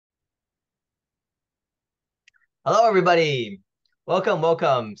Hello, everybody.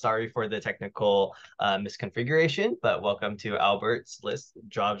 Welcome. Sorry for the technical misconfiguration, but welcome to Albert's List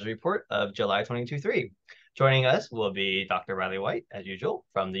Jobs Report of July 2023. Joining us will be Dr. Riley White, as usual,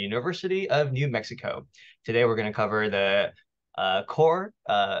 from the University of New Mexico. Today, we're going to cover the core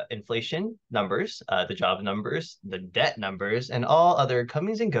inflation numbers, the job numbers, the debt numbers, and all other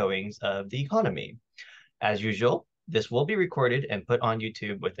comings and goings of the economy. As usual, this will be recorded and put on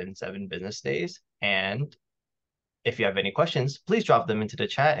YouTube within 7 business days. And if you have any questions, please drop them into the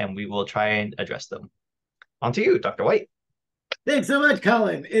chat and we will try and address them. On to you, Dr. White. Thanks so much,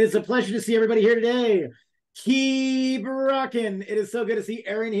 Colin. It is a pleasure to see everybody here today. Keep rocking. It is so good to see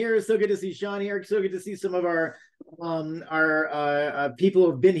Aaron here. It's so good to see Sean here. So good to see some of our people who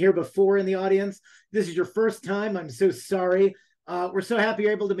have been here before in the audience. This is your first time. I'm so sorry. We're so happy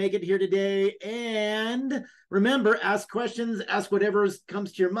you're able to make it here today. And remember, ask questions, ask whatever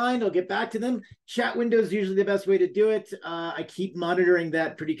comes to your mind. I'll get back to them. Chat window is usually the best way to do it. I keep monitoring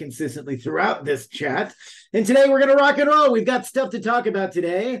that pretty consistently throughout this chat. And today we're going to rock and roll. We've got stuff to talk about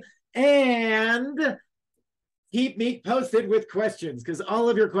today. And keep me posted with questions because all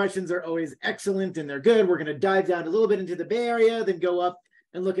of your questions are always excellent and they're good. We're going to dive down a little bit into the Bay Area, then go up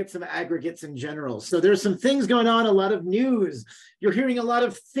and look at some aggregates in general. So there's some things going on, a lot of news. You're hearing a lot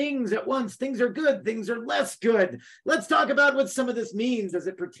of things at once. Things are good, things are less good. Let's talk about what some of this means as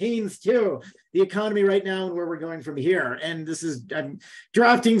it pertains to the economy right now and where we're going from here. And I'm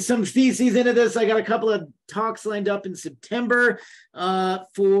drafting some theses into this. I got a couple of talks lined up in September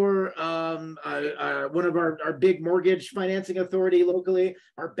for one of our big mortgage financing authority locally,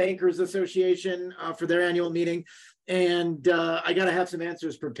 our Bankers Association for their annual meeting. And I got to have some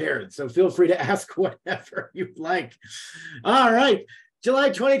answers prepared. So feel free to ask whatever you'd like. All right, July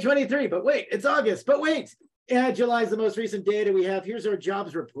 2023. But wait, it's August. But wait, July is the most recent data we have. Here's our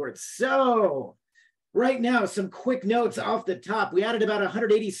jobs report. So right now, some quick notes off the top. We added about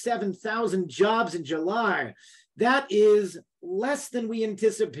 187,000 jobs in July. That is less than we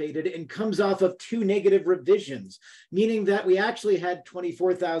anticipated and comes off of 2 negative revisions, meaning that we actually had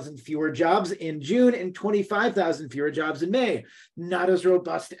 24,000 fewer jobs in June and 25,000 fewer jobs in May. Not as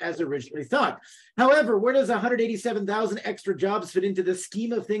robust as originally thought. However, where does 187,000 extra jobs fit into the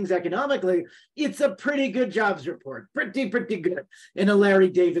scheme of things economically? It's a pretty good jobs report, pretty good in a Larry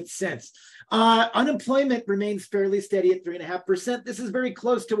David sense. Unemployment remains fairly steady at 3.5%. This is very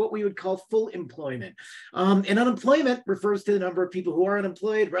close to what we would call full employment. And unemployment refers to the number of people who are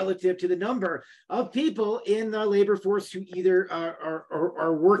unemployed relative to the number of people in the labor force who either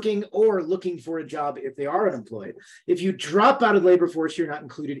are working or looking for a job if they are unemployed. If you drop out of the labor force, you're not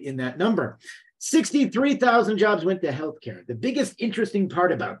included in that number. 63,000 jobs went to healthcare. The biggest interesting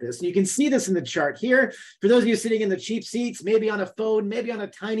part about this, and you can see this in the chart here, for those of you sitting in the cheap seats, maybe on a phone, maybe on a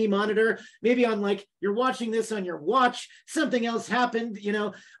tiny monitor, maybe on like you're watching this on your watch, something else happened,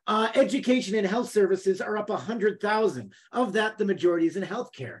 education and health services are up 100,000. Of that, the majority is in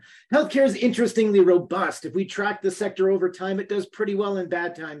healthcare. Healthcare is interestingly robust. If we track the sector over time, it does pretty well in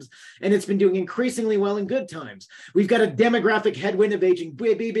bad times, and it's been doing increasingly well in good times. We've got a demographic headwind of aging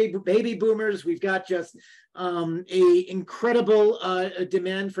baby boomers. We've got just a incredible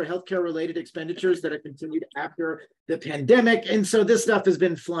demand for healthcare related expenditures that have continued after the pandemic. And so this stuff has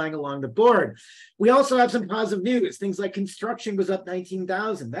been flying along the board. We also have some positive news. Things like construction was up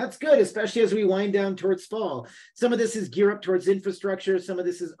 19,000. That's good, especially as we wind down towards fall. Some of this is gear up towards infrastructure. Some of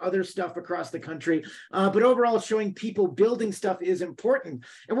this is other stuff across the country. But overall, showing people building stuff is important.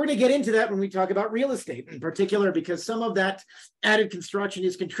 And we're going to get into that when we talk about real estate in particular, because some of that added construction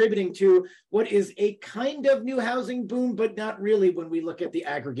is contributing to what is a kind of new housing boom, but not really when we look at the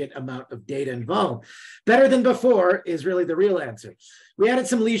aggregate amount of data involved. Better than before is really the real answer. We added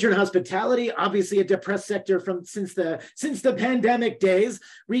some leisure and hospitality, obviously a depressed sector since the pandemic days.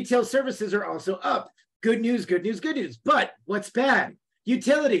 Retail services are also up. Good news. But what's bad?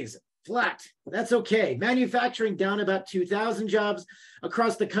 Utilities, flat. That's okay. Manufacturing down about 2,000 jobs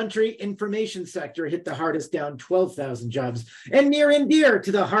across the country. Information sector hit the hardest, down 12,000 jobs, and near and dear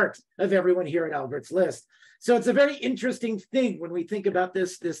to the heart of everyone here at Albert's List. So it's a very interesting thing when we think about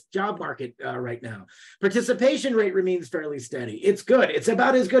this job market right now. Participation rate remains fairly steady. It's good. It's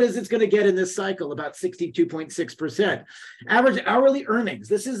about as good as it's going to get in this cycle, about 62.6%. Average hourly earnings.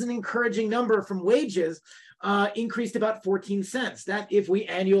 This is an encouraging number from wages. increased about 14 cents. That, if we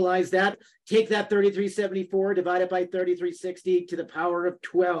annualize that, take that 33.74, divide it by 33.60 to the power of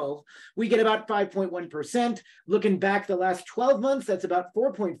 12, we get about 5.1%. Looking back the last 12 months, that's about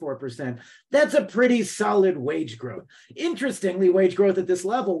 4.4%. That's a pretty solid wage growth. Interestingly, wage growth at this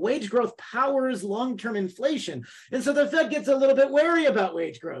level, wage growth powers long-term inflation. And so the Fed gets a little bit wary about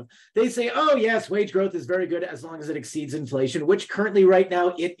wage growth. They say, oh yes, wage growth is very good as long as it exceeds inflation, which currently right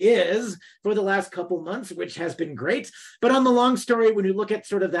now it is for the last couple months, which has been great. But on the long story, when you look at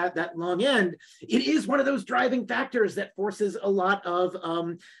sort of that long end, it is one of those driving factors that forces a lot of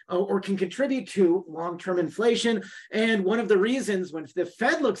or can contribute to long-term inflation. And one of the reasons when the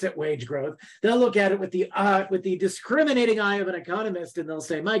Fed looks at wage growth, they'll look at it with the discriminating eye of an economist, and they'll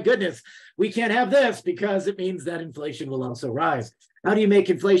say, my goodness, we can't have this because it means that inflation will also rise. How do you make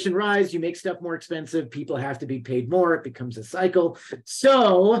inflation rise? You make stuff more expensive. People have to be paid more. It becomes a cycle.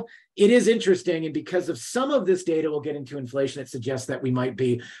 So it is interesting. And because of some of this data, we'll get into inflation, it suggests that we might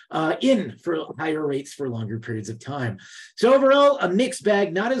be in for higher rates for longer periods of time. So overall, a mixed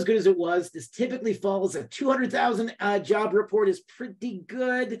bag, not as good as it was. This typically falls at 200,000 job report is pretty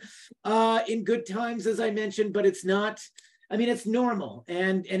good in good times, as I mentioned, but it's not. I mean, it's normal,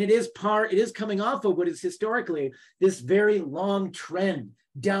 and it is coming off of what is historically this very long trend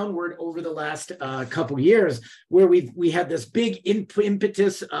downward over the last couple of years, where we had this big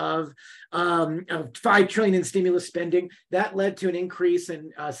impetus of $5 trillion in stimulus spending that led to an increase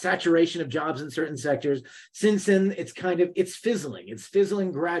in saturation of jobs in certain sectors. Since then, it's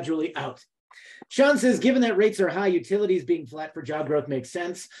fizzling gradually out. Sean says, given that rates are high, utilities being flat for job growth makes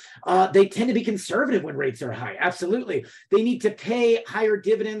sense. They tend to be conservative when rates are high. Absolutely. They need to pay higher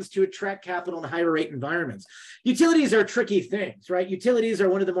dividends to attract capital in higher rate environments. Utilities are tricky things, right? Utilities are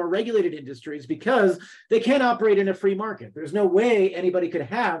one of the more regulated industries because they can't operate in a free market. There's no way anybody could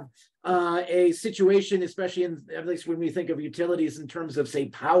have a situation, especially at least when we think of utilities in terms of, say,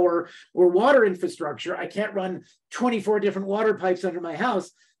 power or water infrastructure. I can't run 24 different water pipes under my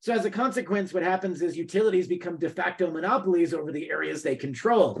house. So as a consequence, what happens is utilities become de facto monopolies over the areas they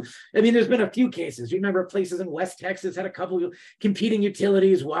control. I mean, there's been a few cases. You remember places in West Texas had a couple of competing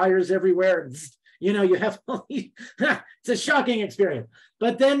utilities, wires everywhere. You have it's a shocking experience.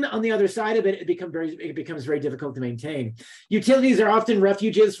 But then on the other side of it, it becomes very difficult to maintain. Utilities are often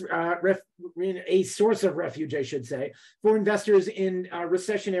refuges, a source of refuge, I should say, for investors in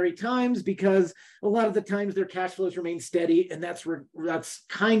recessionary times, because a lot of the times their cash flows remain steady, and that's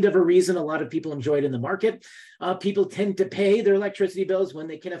kind of a reason a lot of people enjoy it in the market. People tend to pay their electricity bills when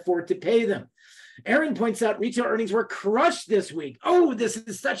they can afford to pay them. Aaron points out retail earnings were crushed this week. Oh, this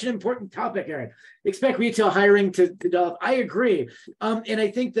is such an important topic, Aaron. Expect retail hiring to develop. I agree. And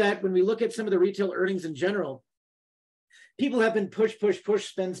I think that when we look at some of the retail earnings in general, people have been push,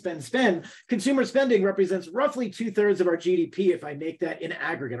 spend. Consumer spending represents roughly 2/3 of our GDP, if I make that in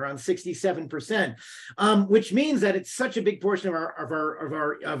aggregate, around 67%, which means that it's such a big portion of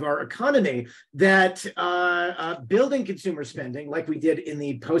our economy that building consumer spending, like we did in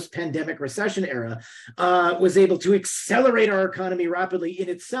the post-pandemic recession era, was able to accelerate our economy rapidly in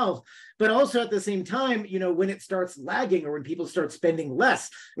itself. But also at the same time, when it starts lagging or when people start spending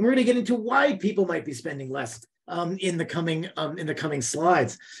less, and we're going to get into why people might be spending less in the coming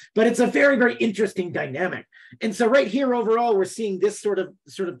slides. But it's a very, very interesting dynamic. And so right here overall, we're seeing this sort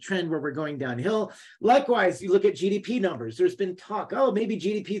of trend where we're going downhill. Likewise, you look at GDP numbers. There's been talk, maybe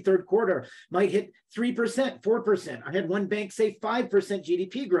GDP third quarter might hit 3%, 4%. I had one bank say 5%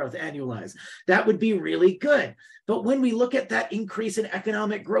 GDP growth annualized. That would be really good. But when we look at that increase in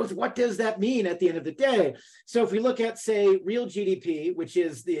economic growth, what does that mean at the end of the day? So if we look at, say, real GDP, which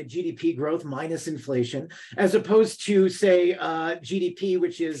is the GDP growth minus inflation, as opposed to, say, GDP,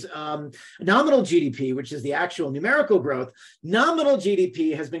 which is nominal GDP, which is the actual numerical growth, nominal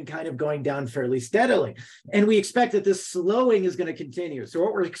GDP has been kind of going down fairly steadily. And we expect that this slowing is going to continue. So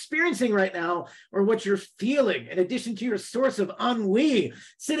what we're experiencing right now, or what you're feeling, in addition to your source of ennui,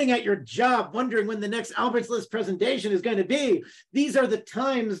 sitting at your job, wondering when the next Albert's List presentation is going to be, these are the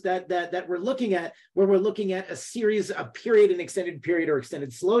times that we're looking at, where we're looking at a period, an extended period or extended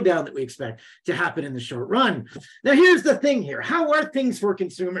slowdown that we expect to happen in the short run. Now, here's the thing here. How are things for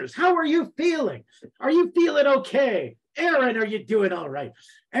consumers? How are you feeling? Are you feeling okay? Aaron, are you doing all right?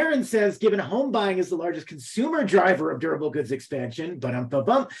 Aaron says, given home buying is the largest consumer driver of durable goods expansion,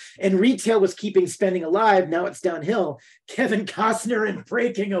 and retail was keeping spending alive, now it's downhill. Kevin Costner and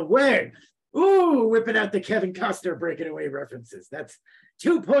breaking away. Ooh, whipping out the Kevin Costner breaking away references. That's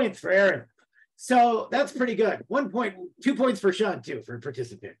 2 points for Aaron. So that's pretty good. 1 point, 2 points for Sean too, for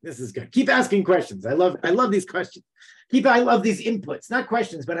participating. This is good. Keep asking questions. I love these questions. I love these inputs, not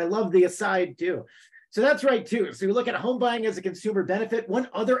questions, but I love the aside too. So that's right too. So you look at home buying as a consumer benefit. One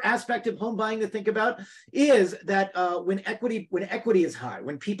other aspect of home buying to think about is that when equity is high,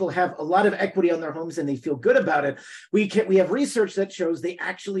 when people have a lot of equity on their homes and they feel good about it, we have research that shows they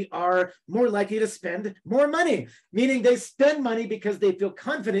actually are more likely to spend more money, meaning they spend money because they feel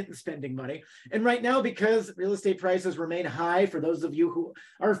confident in spending money. And right now, because real estate prices remain high, for those of you who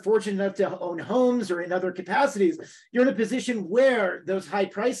are fortunate enough to own homes or in other capacities, you're in a position where those high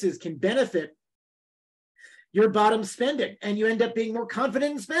prices can benefit your bottom spending, and you end up being more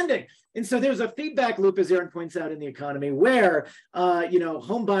confident in spending. And so there's a feedback loop, as Aaron points out, in the economy where,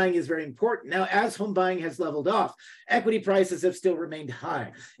 home buying is very important. Now, as home buying has leveled off, equity prices have still remained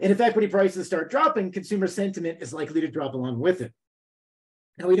high. And if equity prices start dropping, consumer sentiment is likely to drop along with it.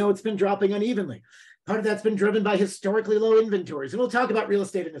 Now, we know it's been dropping unevenly. Part of that's been driven by historically low inventories. And we'll talk about real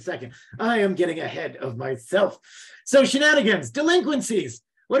estate in a second. I am getting ahead of myself. So shenanigans, delinquencies.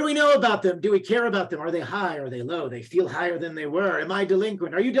 What do we know about them? Do we care about them? Are they high? Are they low? They feel higher than they were. Am I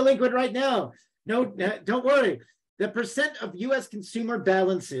delinquent? Are you delinquent right now? No, don't worry. The percent of U.S. consumer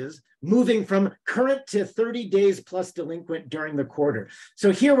balances moving from current to 30 days plus delinquent during the quarter.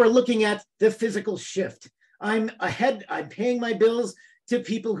 So here we're looking at the physical shift. I'm ahead. I'm paying my bills to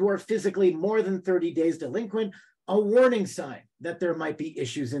people who are physically more than 30 days delinquent, a warning sign that there might be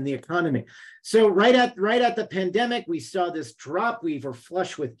issues in the economy. So right at the pandemic, we saw this drop. We were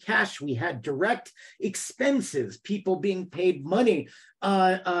flush with cash. We had direct expenses, people being paid money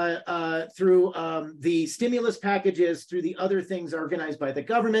through the stimulus packages, through the other things organized by the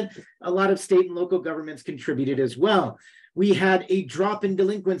government. A lot of state and local governments contributed as well. We had a drop in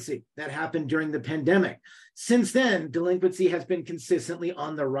delinquency that happened during the pandemic. Since then, delinquency has been consistently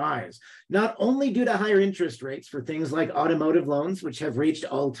on the rise, not only due to higher interest rates for things like automotive loans, which have reached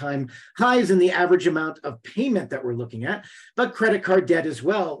all-time highs in the average amount of payment that we're looking at, but credit card debt as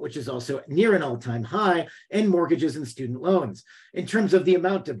well, which is also near an all-time high, and mortgages and student loans, in terms of the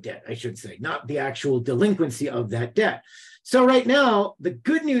amount of debt, I should say, not the actual delinquency of that debt. So right now, the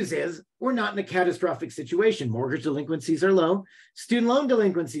good news is we're not in a catastrophic situation. Mortgage delinquencies are low. Student loan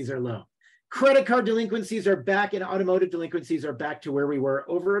delinquencies are low. Credit card delinquencies are back, and automotive delinquencies are back to where we were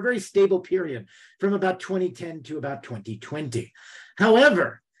over a very stable period from about 2010 to about 2020.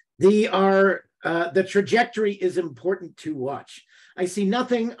 However, the trajectory is important to watch. I see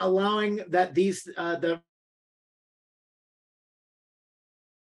nothing allowing that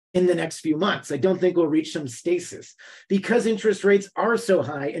in the next few months. I don't think we'll reach some stasis because interest rates are so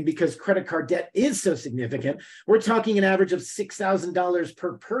high and because credit card debt is so significant. We're talking an average of $6,000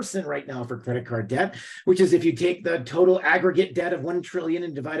 per person right now for credit card debt, which is if you take the total aggregate debt of 1 trillion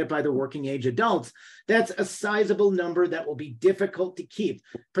and divide it by the working age adults, that's a sizable number that will be difficult to keep,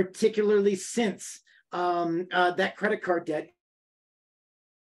 particularly since that credit card debt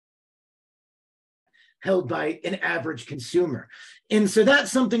held by an average consumer. And so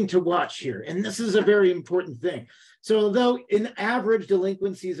that's something to watch here. And this is a very important thing. So although in average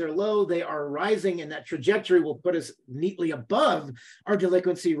delinquencies are low, they are rising, and that trajectory will put us neatly above our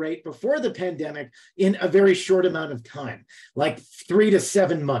delinquency rate before the pandemic in a very short amount of time, like 3 to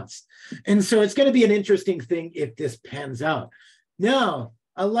 7 months. And so it's going to be an interesting thing if this pans out. Now,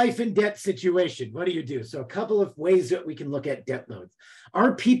 a life in debt situation. What do you do? So a couple of ways that we can look at debt loads.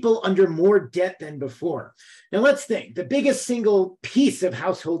 Are people under more debt than before? Now let's think. The biggest single piece of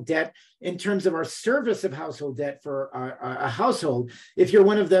household debt in terms of our service of household debt for a household, if you're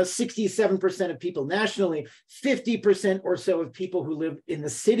one of the 67% of people nationally, 50% or so of people who live in the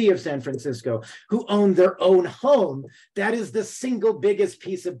city of San Francisco who own their own home, that is the single biggest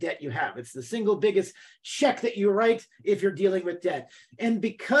piece of debt you have. It's the single biggest check that you write if you're dealing with debt. And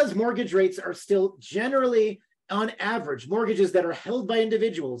because mortgage rates are still generally, on average, mortgages that are held by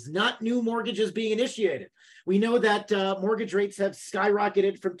individuals, not new mortgages being initiated. We know that mortgage rates have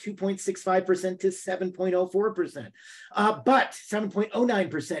skyrocketed from 2.65% to 7.04%, but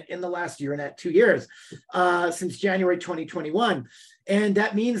 7.09% in the last year and at 2 years since January 2021. And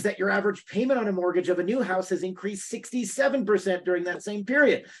that means that your average payment on a mortgage of a new house has increased 67% during that same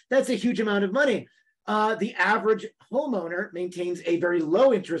period. That's a huge amount of money. The average homeowner maintains a very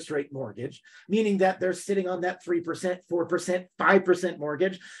low interest rate mortgage, meaning that they're sitting on that 3%, 4%, 5%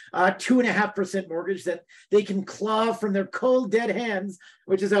 mortgage, 2.5% mortgage that they can claw from their cold, dead hands,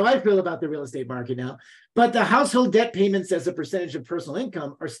 which is how I feel about the real estate market now. But the household debt payments as a percentage of personal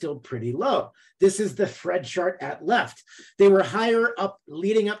income are still pretty low. This is the Fred chart at left. They were higher up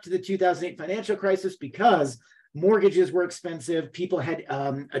leading up to the 2008 financial crisis because mortgages were expensive. People had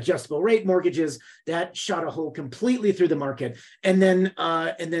adjustable rate mortgages that shot a hole completely through the market. And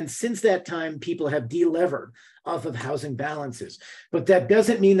then since that time, people have delevered off of housing balances. But that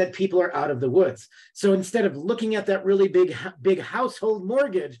doesn't mean that people are out of the woods. So instead of looking at that really big household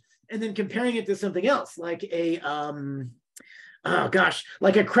mortgage and then comparing it to something else like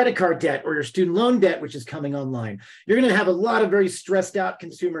like a credit card debt or your student loan debt, which is coming online, you're going to have a lot of very stressed out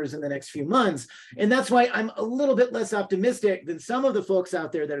consumers in the next few months. And that's why I'm a little bit less optimistic than some of the folks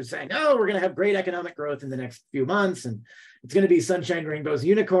out there that are saying, oh, we're going to have great economic growth in the next few months. And it's going to be sunshine, rainbows,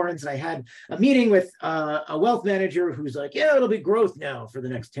 unicorns. And I had a meeting with a wealth manager who's like, yeah, it'll be growth now for the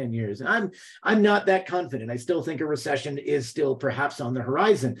next 10 years. And I'm not that confident. I still think a recession is still perhaps on the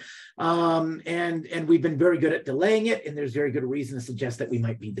horizon. And we've been very good at delaying it. And there's very good reason to suggest that we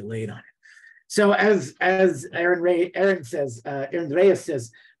might be delayed on it. So as Aaron Reyes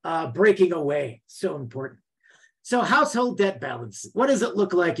says, breaking away, so important. So household debt balance, what does it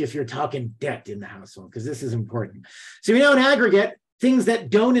look like if you're talking debt in the household? Because this is important. So we know in aggregate, things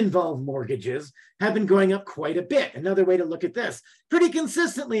that don't involve mortgages have been going up quite a bit. Another way to look at this, pretty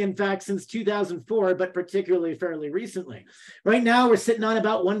consistently, in fact, since 2004, but particularly fairly recently. Right now, we're sitting on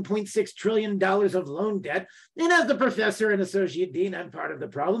about $1.6 trillion of loan debt. And as the professor and associate dean, I'm part of the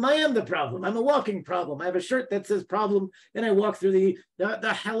problem. I am the problem. I'm a walking problem. I have a shirt that says problem, and I walk through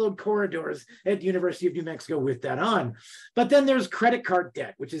the hallowed corridors at the University of New Mexico with that on. But then there's credit card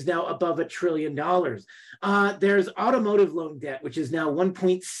debt, which is now above $1 trillion. There's automotive loan debt, which is now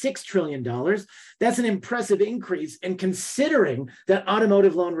 $1.6 trillion. That's an impressive increase. And considering that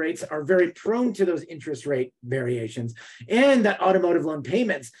automotive loan rates are very prone to those interest rate variations, and that automotive loan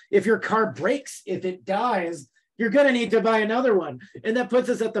payments, if your car breaks, if it dies, you're going to need to buy another one. And that puts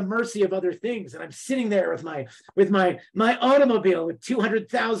us at the mercy of other things. And I'm sitting there with my automobile with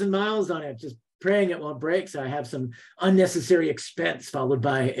 200,000 miles on it, just praying it won't break. So I have some unnecessary expense followed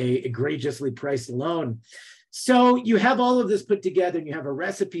by a egregiously priced loan. So you have all of this put together and you have a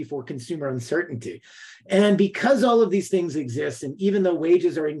recipe for consumer uncertainty. And because all of these things exist, and even though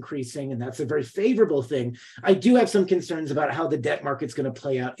wages are increasing, and that's a very favorable thing, I do have some concerns about how the debt market's going to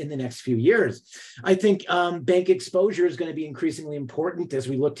play out in the next few years. I think bank exposure is going to be increasingly important as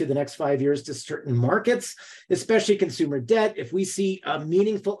we look to the next 5 years to certain markets, especially consumer debt. If we see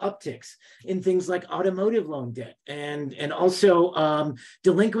meaningful upticks in things like automotive loan debt and also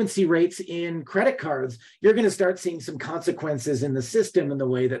delinquency rates in credit cards, you're going to start seeing some consequences in the system and the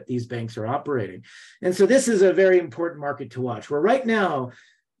way that these banks are operating. And so this is a very important market to watch, where right now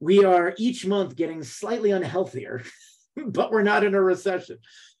we are each month getting slightly unhealthier, but we're not in a recession.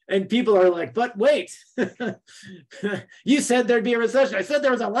 And people are like, but wait, you said there'd be a recession. I said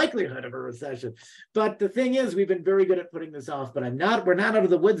there was a likelihood of a recession. But the thing is, we've been very good at putting this off, but we're not out of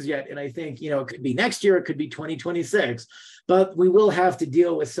the woods yet. And I think, it could be next year, it could be 2026, but we will have to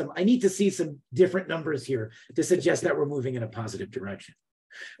deal with I need to see some different numbers here to suggest that we're moving in a positive direction.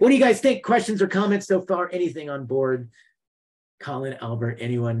 What do you guys think? Questions or comments so far? Anything on board? Colin, Albert,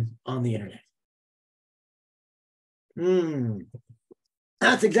 anyone on the internet?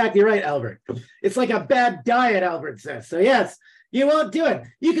 That's exactly right, Albert. It's like a bad diet, Albert says. So yes, you won't do it.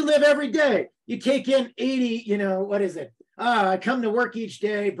 You can live every day. You take in 80, what is it? I come to work each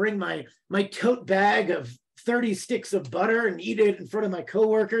day, bring my tote bag of 30 sticks of butter and eat it in front of my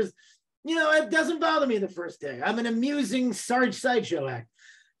coworkers. It doesn't bother me the first day. I'm an amusing Sarge sideshow act.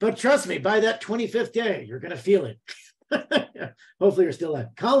 But trust me, by that 25th day, you're going to feel it. Hopefully you're still alive.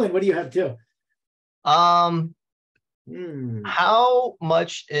 Colin, what do you have too? How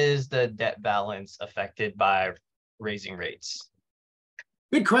much is the debt balance affected by raising rates?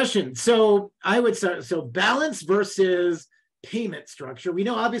 Good question. So I would say, balance versus payment structure. We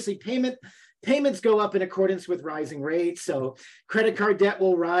know obviously payments go up in accordance with rising rates. So credit card debt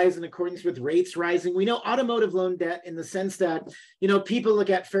will rise in accordance with rates rising. We know automotive loan debt in the sense that, people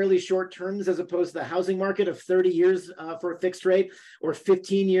look at fairly short terms as opposed to the housing market of 30 years for a fixed rate or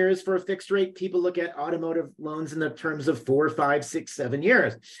 15 years for a fixed rate. People look at automotive loans in the terms of 4, 5, 6, 7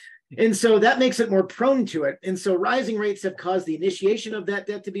 years. And so that makes it more prone to it. And so rising rates have caused the initiation of that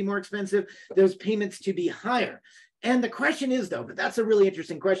debt to be more expensive, those payments to be higher. And the question is, though, but that's a really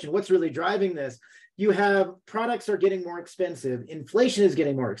interesting question. What's really driving this? You have products are getting more expensive. Inflation is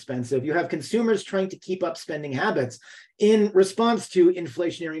getting more expensive. You have consumers trying to keep up spending habits in response to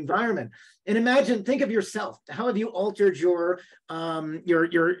inflationary environment. And think of yourself. How have you altered your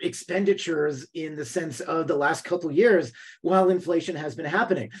expenditures in the sense of the last couple of years while inflation has been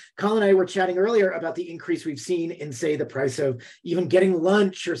happening? Colin and I were chatting earlier about the increase we've seen in, say, the price of even getting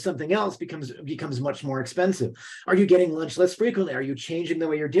lunch or something else becomes much more expensive. Are you getting lunch less frequently? Are you changing the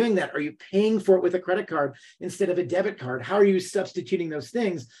way you're doing that? Are you paying for it with a credit credit card instead of a debit card? How are you substituting those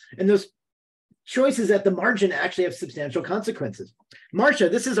things? And those choices at the margin actually have substantial consequences. Marcia,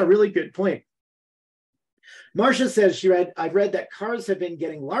 this is a really good point. Marcia says I've read that cars have been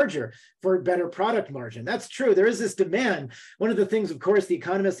getting larger for better product margin. That's true. There is this demand. One of the things, of course, the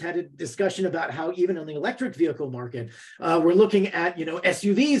economists had a discussion about how even on the electric vehicle market, we're looking at,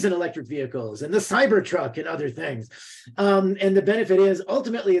 SUVs and electric vehicles and the Cybertruck and other things. And the benefit is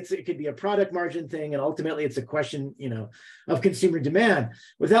ultimately it could be a product margin thing. And ultimately it's a question, of consumer demand.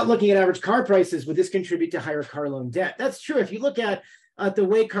 Without looking at average car prices, would this contribute to higher car loan debt? That's true. If you look at the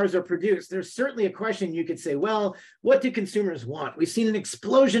way cars are produced, there's certainly a question you could say, well, what do consumers want? We've seen an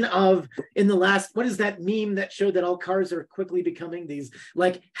explosion in the last, what is that meme that showed that all cars are quickly becoming these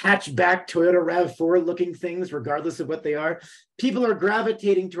like hatchback Toyota RAV4 looking things, regardless of what they are? People are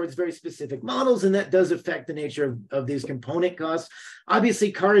gravitating towards very specific models, and that does affect the nature of these component costs.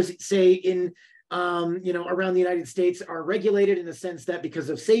 Obviously, cars, say in around the United States are regulated in the sense that because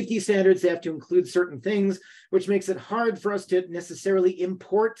of safety standards, they have to include certain things, which makes it hard for us to necessarily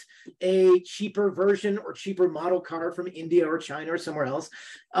import a cheaper version or cheaper model car from India or China or somewhere else.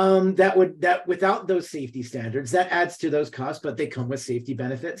 That without those safety standards, that adds to those costs, but they come with safety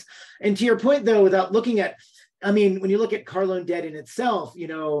benefits. And to your point, though, without looking at, when you look at car loan debt in itself,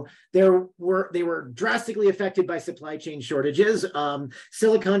 they were drastically affected by supply chain shortages.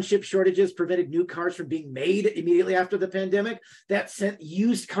 Silicon chip shortages prevented new cars from being made immediately after the pandemic. That sent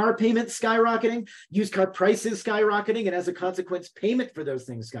used car payments skyrocketing, used car prices skyrocketing, and as a consequence, payment for those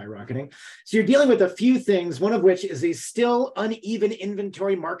things skyrocketing. So you're dealing with a few things, one of which is a still uneven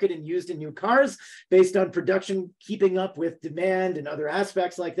inventory market in used and new cars based on production keeping up with demand and other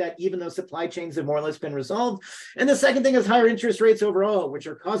aspects like that, even though supply chains have more or less been resolved. And the second thing is higher interest rates overall, which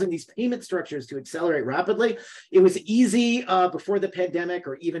are causing these payment structures to accelerate rapidly. It was easy before the pandemic,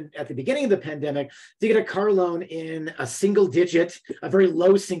 or even at the beginning of the pandemic, to get a car loan in a single digit, a very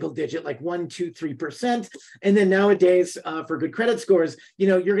low single digit, like 1%, 2%, 3%. And then nowadays, for good credit scores,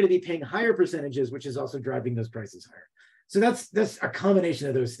 you're going to be paying higher percentages, which is also driving those prices higher. So that's a combination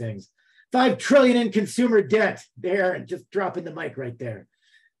of those things. $5 trillion in consumer debt there, and just dropping the mic right there.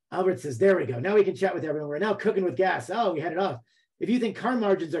 Albert says, there we go. Now we can chat with everyone. We're now cooking with gas. Oh, we had it off. If you think car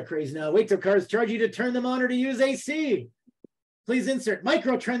margins are crazy now, wait till cars charge you to turn them on or to use AC. Please insert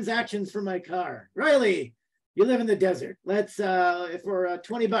microtransactions for my car. Riley, you live in the desert. Let's, for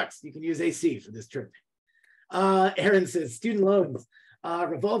 $20, you can use AC for this trip. Aaron says, student loans,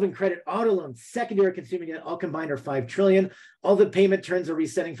 revolving credit, auto loans, secondary consumer debt, all combined are $5 trillion. All the payment terms are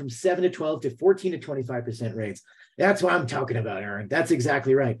resetting from 7 to 12 to 14 to 25% rates. That's what I'm talking about, Aaron. That's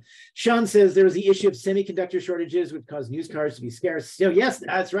exactly right. Sean says there was the issue of semiconductor shortages, which caused used cars to be scarce. So yes,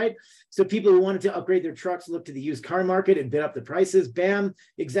 that's right. So people who wanted to upgrade their trucks looked to the used car market and bid up the prices. Bam,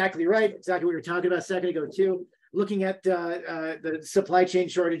 exactly right. Exactly what we were talking about a second ago too. Looking at the supply chain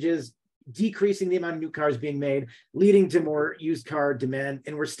shortages, decreasing the amount of new cars being made, leading to more used car demand.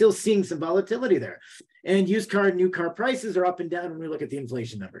 And we're still seeing some volatility there. And used car and new car prices are up and down when we look at the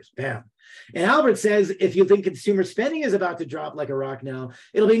inflation numbers. Bam. And Albert says, if you think consumer spending is about to drop like a rock now,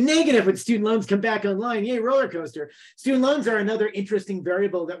 it'll be negative when student loans come back online. Yay, roller coaster. Student loans are another interesting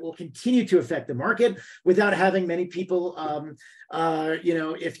variable that will continue to affect the market without having many people,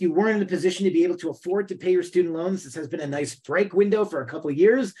 if you weren't in a position to be able to afford to pay your student loans, this has been a nice break window for a couple of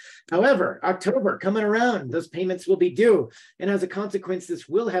years. However, October coming around, those payments will be due. And as a consequence, this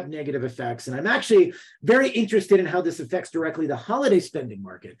will have negative effects. And I'm actually very interested in how this affects directly the holiday spending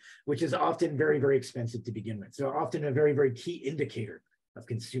market, which is often very, very expensive to begin with. So often a very, very key indicator of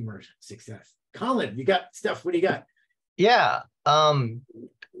consumer success. Colin, you got stuff. What do you got? Yeah.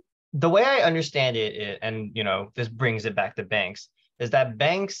 The way I understand it, and this brings it back to banks, is that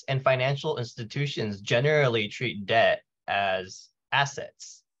banks and financial institutions generally treat debt as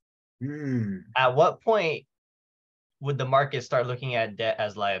assets. At what point would the market start looking at debt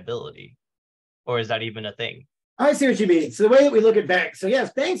as liability? Or is that even a thing? I see what you mean. So the way that we look at banks. So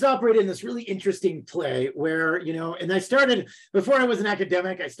yes, banks operate in this really interesting play where, and I started, before I was an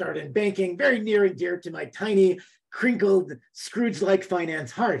academic, I started in banking, very near and dear to my tiny, crinkled, Scrooge-like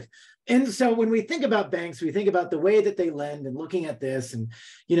finance heart. And so when we think about banks, we think about the way that they lend and looking at this and,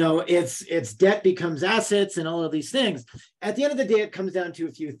 it's debt becomes assets and all of these things. At the end of the day, it comes down to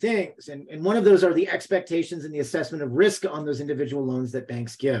a few things. And one of those are the expectations and the assessment of risk on those individual loans that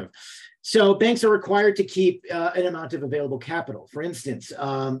banks give. So banks are required to keep an amount of available capital. For instance,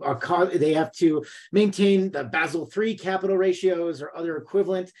 they have to maintain the Basel III capital ratios or other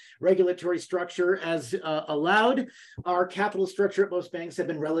equivalent regulatory structure as allowed. Our capital structure at most banks have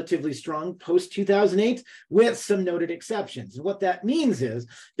been relatively relatively strong post 2008, with some noted exceptions. And what that means is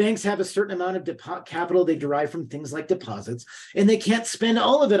banks have a certain amount of capital they derive from things like deposits, and they can't spend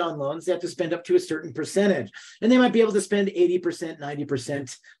all of it on loans. They have to spend up to a certain percentage, and they might be able to spend 80%,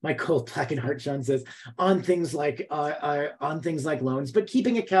 90%. My cold black and heart John says on things like loans, but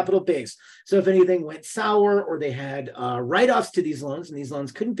keeping a capital base. So if anything went sour or they had write-offs to these loans and these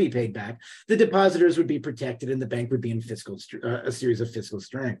loans couldn't be paid back, the depositors would be protected and the bank would be in a series of fiscal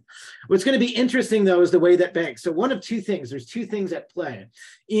strength. What's going to be interesting, though, is the way that banks, so one of two things, there's two things at play.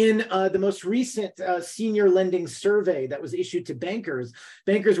 In the most recent senior lending survey that was issued to bankers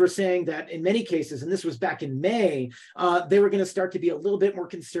were saying that in many cases, and this was back in May, they were going to start to be a little bit more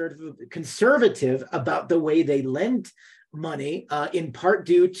conservative about the way they lend money, in part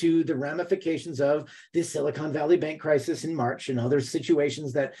due to the ramifications of the Silicon Valley Bank crisis in March and other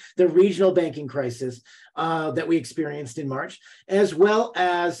situations, that the regional banking crisis that we experienced in March, as well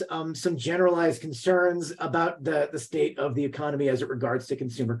as some generalized concerns about the state of the economy as it regards to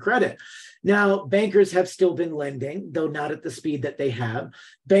consumer credit. Now, bankers have still been lending, though not at the speed that they have.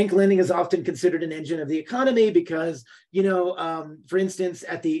 Bank lending is often considered an engine of the economy because, for instance,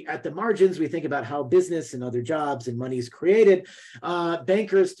 at the margins, we think about how business and other jobs and money is created.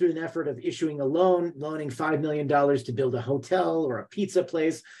 Bankers, through an effort of issuing a loan, loaning $5 million to build a hotel or a pizza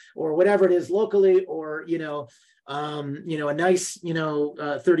place or whatever it is locally, or a nice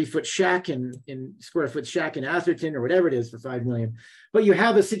 30-foot shack in square foot shack in Atherton or whatever it is for $5 million. But you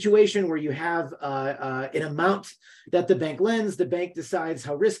have a situation where you have an amount that the bank lends, the bank decides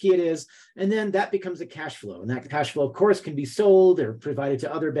how risky it is, and then that becomes a cash flow. And that cash flow, of course, can be sold or provided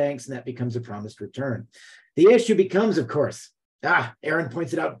to other banks, and that becomes a promised return. The issue becomes, of course, Aaron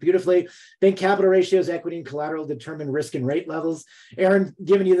points it out beautifully. Bank capital ratios, equity, and collateral determine risk and rate levels. Aaron,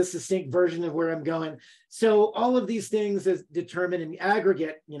 giving you the succinct version of where I'm going. So all of these things determine in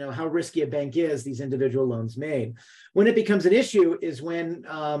aggregate, how risky a bank is, these individual loans made. When it becomes an issue is when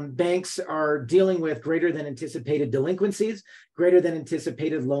banks are dealing with greater than anticipated delinquencies, greater than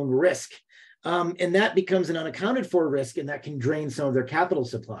anticipated loan risk. And that becomes an unaccounted for risk, and that can drain some of their capital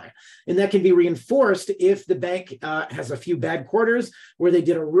supply. And that can be reinforced if the bank has a few bad quarters where they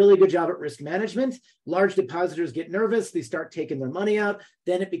did a really good job at risk management. Large depositors get nervous, they start taking their money out.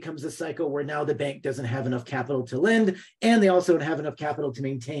 Then it becomes a cycle where now the bank doesn't have enough capital to lend, and they also don't have enough capital to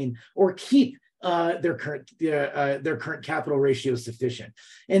maintain or keep their current capital ratio sufficient.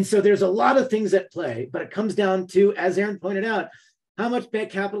 And so there's a lot of things at play, but it comes down to, as Aaron pointed out, how much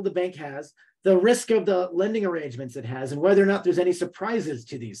bank capital the bank has, the risk of the lending arrangements it has, and whether or not there's any surprises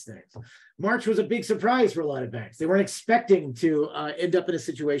to these things. March was a big surprise for a lot of banks. They weren't expecting to end up in a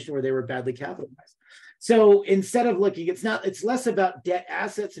situation where they were badly capitalized. So instead of looking, it's less about debt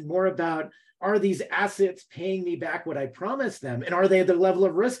assets and more about, are these assets paying me back what I promised them? And are they at the level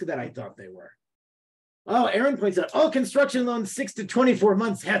of risk that I thought they were? Oh, Aaron points out, construction loans 6 to 24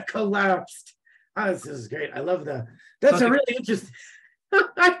 months have collapsed. This is great. I love that. That's a really interesting.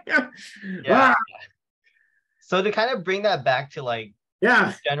 Yeah. So to kind of bring that back to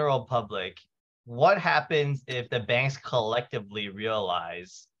the general public, what happens if the banks collectively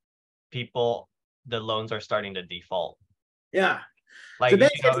realize the loans are starting to default? Yeah.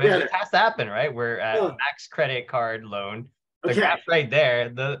 It has to happen, right? We're at max credit card loan. The graph right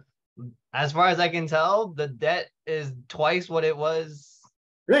there. As far as I can tell, the debt is twice what it was.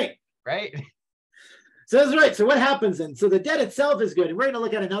 Right. So that's right. So what happens then? So the debt itself is good. And we're going to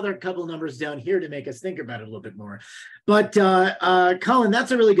look at another couple numbers down here to make us think about it a little bit more. But Colin,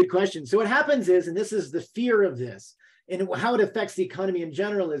 that's a really good question. So what happens is, and this is the fear of this, and how it affects the economy in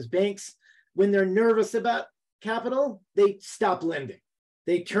general, is banks, when they're nervous about capital, they stop lending.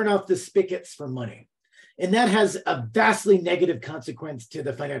 They turn off the spigots for money. And that has a vastly negative consequence to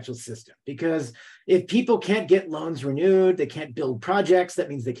the financial system, because if people can't get loans renewed, they can't build projects, that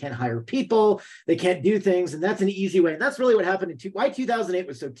means they can't hire people, they can't do things. And that's an easy way. And that's really what happened why 2008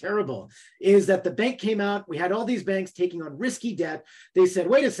 was so terrible, is that the bank came out, we had all these banks taking on risky debt. They said,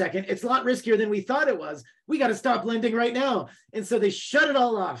 wait a second, it's a lot riskier than we thought it was. We got to stop lending right now. And so they shut it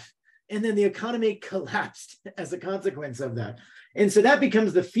all off. And then the economy collapsed as a consequence of that. And so that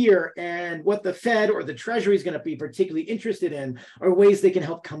becomes the fear. And what the Fed or the Treasury is going to be particularly interested in are ways they can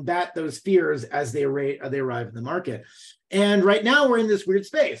help combat those fears as they arrive in the market. And right now we're in this weird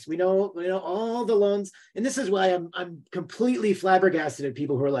space. We know all the loans, and this is why I'm completely flabbergasted at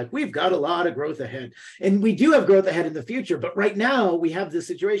people who are like, we've got a lot of growth ahead. And we do have growth ahead in the future, but right now we have this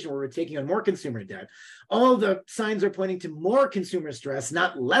situation where we're taking on more consumer debt. All the signs are pointing to more consumer stress,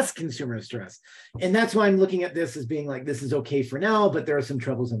 not less consumer stress. And that's why I'm looking at this as being like, this is okay for now, but there are some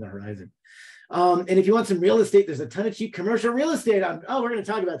troubles on the horizon. And if you want some real estate, there's a ton of cheap commercial real estate. We're going to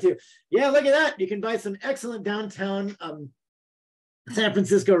talk about too. Yeah, look at that. You can buy some excellent downtown San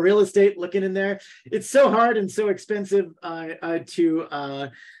Francisco real estate. Looking in there, it's so hard and so expensive to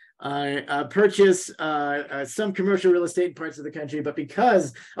purchase some commercial real estate in parts of the country, but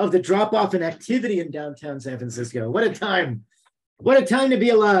because of the drop off in activity in downtown San Francisco, what a time! What a time to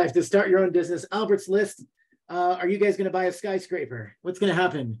be alive, to start your own business. Albert's List. Are you guys going to buy a skyscraper? What's going to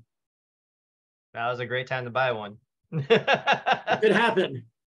happen? That was a great time to buy one. It could happen.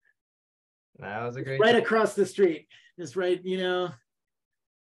 That was a great right time. across the street. Just right,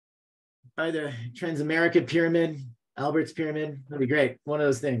 by the Transamerica Pyramid, Albert's Pyramid. That'd be great. One of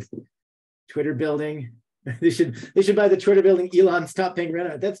those things. Twitter building. They should buy the Twitter building Elon stopped paying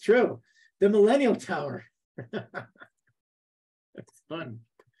rent on. That's true. The Millennial Tower. That's fun.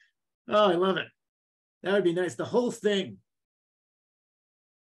 Oh, I love it. That would be nice. The whole thing.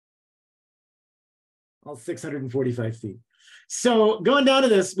 All 645 feet. So going down to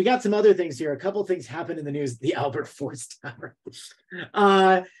this, we got some other things here. A couple things happened in the news. The Albert Force Tower.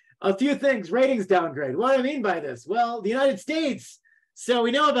 A few things. Ratings downgrade. What do I mean by this? Well, the United States. So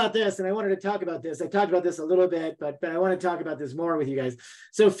we know about this, and I wanted to talk about this. I talked about this a little bit, but I want to talk about this more with you guys.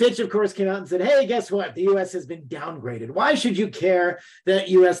 So Fitch, of course, came out and said, hey, guess what? The U.S. has been downgraded. Why should you care that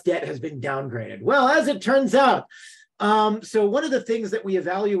U.S. debt has been downgraded? Well, as it turns out, so one of the things that we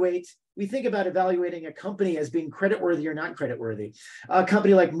think about evaluating a company as being creditworthy or not creditworthy. A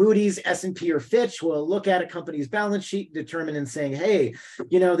company like Moody's, S&P, or Fitch will look at a company's balance sheet, determine and saying, hey,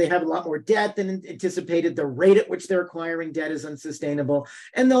 they have a lot more debt than anticipated. The rate at which they're acquiring debt is unsustainable,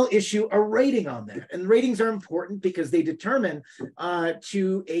 and they'll issue a rating on that. And ratings are important because they determine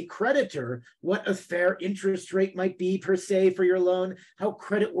to a creditor what a fair interest rate might be per se for your loan, how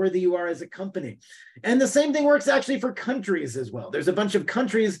creditworthy you are as a company. And the same thing works actually for countries as well. There's a bunch of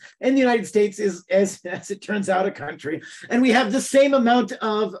countries, and the United States is, as it turns out, a country, and we have the same amount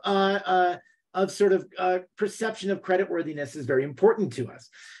of perception of creditworthiness is very important to us.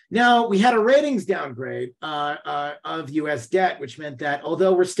 Now, we had a ratings downgrade of U.S. debt, which meant that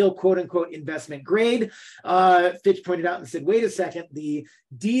although we're still quote unquote investment grade, Fitch pointed out and said, wait a second, the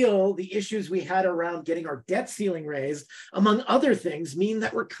issues we had around getting our debt ceiling raised, among other things, mean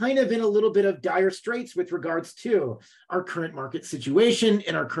that we're kind of in a little bit of dire straits with regards to our current market situation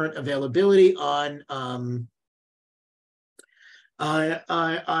and our current availability on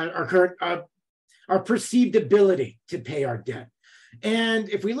our perceived ability to pay our debt. And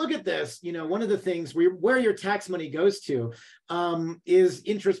if we look at this, one of the things where your tax money goes to is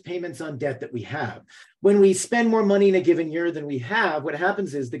interest payments on debt that we have. When we spend more money in a given year than we have, what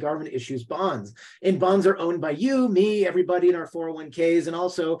happens is the government issues bonds, and bonds are owned by you, me, everybody in our 401ks, and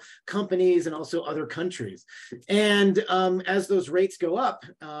also companies and also other countries. And as those rates go up,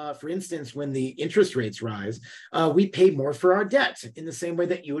 for instance, when the interest rates rise, we pay more for our debt in the same way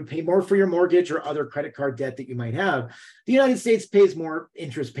that you would pay more for your mortgage or other credit card debt that you might have. The United States pays more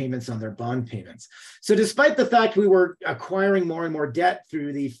interest payments on their bond payments. So despite the fact we were acquiring more and more debt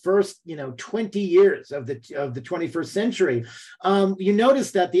through the first 20 years of the 21st century, you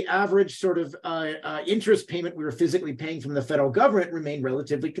notice that the average sort of interest payment we were physically paying from the federal government remained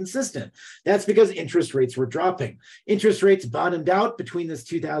relatively consistent. That's because interest rates were dropping. Interest rates bottomed out between this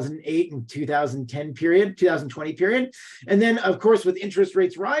 2008 and 2020 period. And then, of course, with interest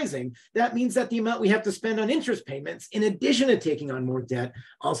rates rising, that means that the amount we have to spend on interest payments, in addition to taking on more debt,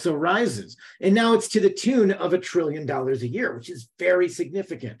 also rises. And now it's to the tune of $1 trillion a year, which is very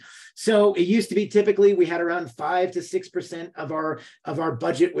significant. So it used to be typically we had around 5 to 6% of our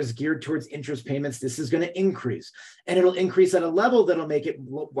budget was geared towards interest payments. This is going to increase, and it'll increase at a level that'll make it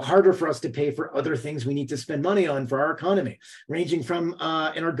harder for us to pay for other things we need to spend money on for our economy, ranging from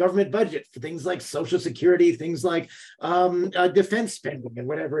in our government budget for things like Social Security, things like defense spending, and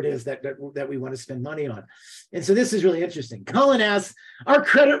whatever it is that we want to spend money on. And so this is really interesting. Colin asks, are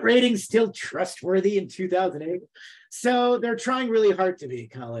credit ratings still trustworthy in 2008? So they're trying really hard to be,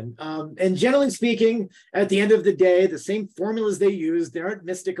 Colin. And generally speaking, at the end of the day, the same formulas they use, they aren't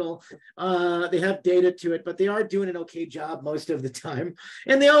mystical. They have data to it, but they are doing an okay job most of the time.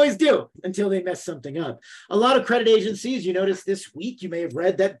 And they always do until they mess something up. A lot of credit agencies, you notice this week, you may have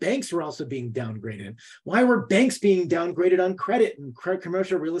read that banks were also being downgraded. Why were banks being downgraded on credit? And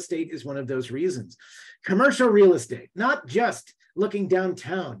commercial real estate is one of those reasons. Commercial real estate, not just looking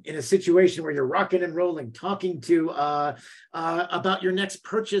downtown in a situation where you're rocking and rolling, talking to about your next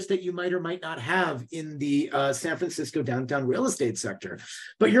purchase that you might or might not have in the San Francisco downtown real estate sector,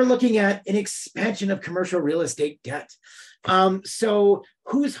 but you're looking at an expansion of commercial real estate debt. So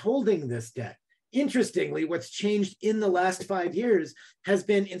who's holding this debt? Interestingly, what's changed in the last 5 years has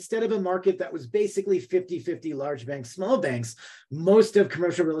been, instead of a market that was basically 50-50 large banks, small banks, most of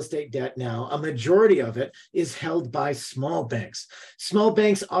commercial real estate debt now, a majority of it, is held by small banks. Small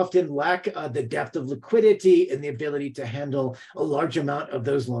banks often lack the depth of liquidity and the ability to handle a large amount of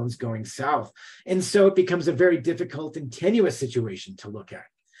those loans going south. And so it becomes a very difficult and tenuous situation to look at.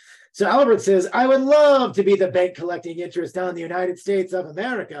 So Albert says, I would love to be the bank collecting interest on the United States of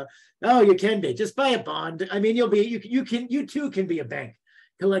America. Oh, you can be. Just buy a bond. I mean, you too can be a bank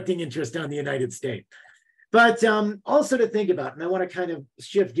collecting interest on the United States. But also to think about, and I want to kind of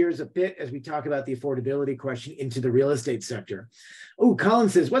shift gears a bit as we talk about the affordability question into the real estate sector. Oh, Colin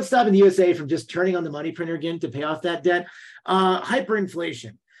says, what's stopping the USA from just turning on the money printer again to pay off that debt?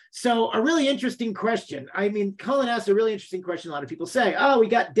 Hyperinflation. So a really interesting question. I mean, Colin asked a really interesting question. A lot of people say, oh, we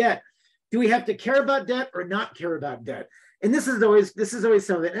got debt. Do we have to care about debt or not care about debt? And this is always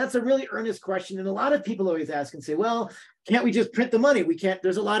some of it. And that's a really earnest question. And a lot of people always ask and say, well, can't we just print the money? We can't.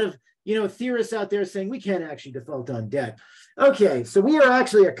 There's a lot of, theorists out there saying we can't actually default on debt. Okay, so we are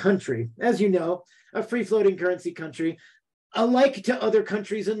actually a country, as you know, a free floating currency country, alike to other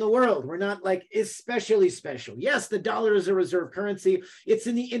countries in the world. We're not like especially special. Yes, the dollar is a reserve currency. It's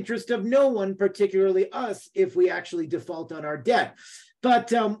in the interest of no one, particularly us, if we actually default on our debt.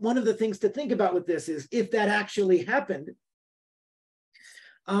 But one of the things to think about with this is if that actually happened,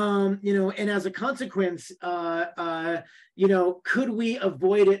 and as a consequence, could we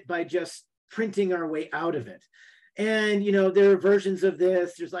avoid it by just printing our way out of it? And, there are versions of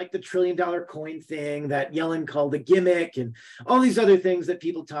this. There's like the $1 trillion coin thing that Yellen called a gimmick, and all these other things that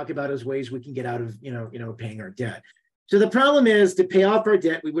people talk about as ways we can get out of, paying our debt. So the problem is, to pay off our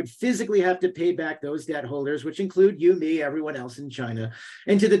debt, we would physically have to pay back those debt holders, which include you, me, everyone else in China.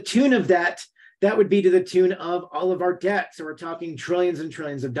 And to the tune of that would be to the tune of all of our debt. So we're talking trillions and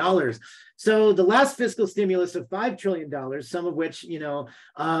trillions of dollars. So the last fiscal stimulus of $5 trillion, some of which,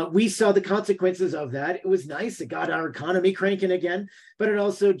 we saw the consequences of that. It was nice. It got our economy cranking again, but it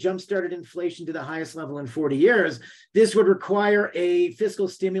also jump-started inflation to the highest level in 40 years. This would require a fiscal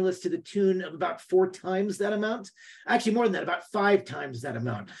stimulus to the tune of about 4 times that amount. Actually, more than that, about 5 times that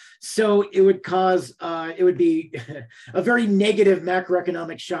amount. So it would cause, it would be a very negative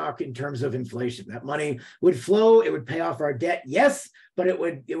macroeconomic shock in terms of inflation. That money would flow. It would pay off our debt, yes, but it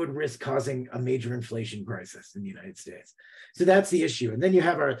would risk causing a major inflation crisis in the United States. So that's the issue. And then you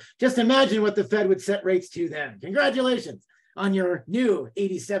have just imagine what the Fed would set rates to then. Congratulations on your new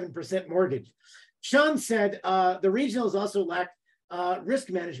 87% mortgage. Sean said the regionals also lack risk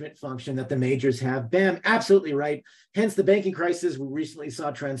management function that the majors have. Bam, absolutely right. Hence the banking crisis we recently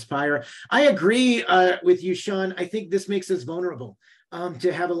saw transpire. I agree with you, Sean. I think this makes us vulnerable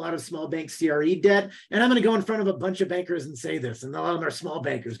to have a lot of small bank CRE debt. And I'm going to go in front of a bunch of bankers and say this, and a lot of them are small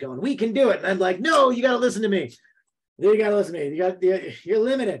bankers going, we can do it. And I'm like, no, you got to listen to me. You got to listen to me. You're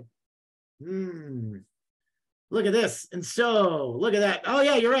limited. Look at this. And so look at that. Oh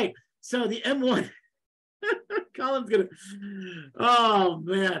yeah, you're right. So the M1, Colin's going to, oh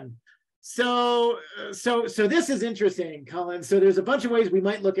man. So this is interesting, Colin. So there's a bunch of ways we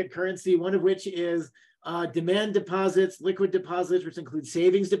might look at currency, one of which is demand deposits, liquid deposits, which include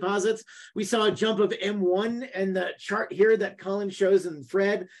savings deposits. We saw a jump of M1, and the chart here that Colin shows in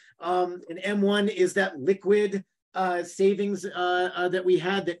Fred, and M1 is that liquid savings that we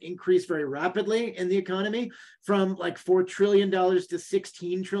had that increased very rapidly in the economy from like $4 trillion to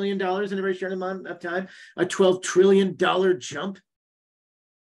 $16 trillion in a very short amount of time, a $12 trillion jump.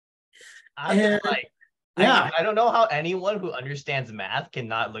 I don't know how anyone who understands math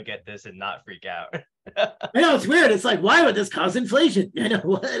cannot look at this and not freak out. I know, it's weird. It's like, why would this cause inflation? I know,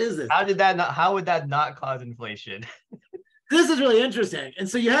 what is this? How would that not cause inflation? This is really interesting. And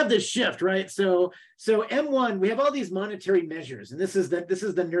so you have this shift, right? So M1, we have all these monetary measures, and this is the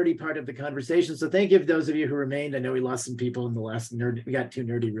nerdy part of the conversation. So thank you for those of you who remained. I know we lost some people in the last nerd. We got too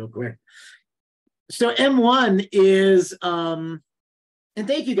nerdy real quick. So M1 is, and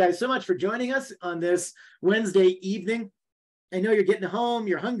thank you guys so much for joining us on this Wednesday evening. I know you're getting home,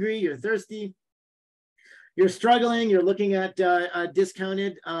 you're hungry, you're thirsty, you're struggling, you're looking at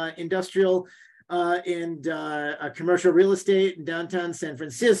discounted industrial and commercial real estate in downtown San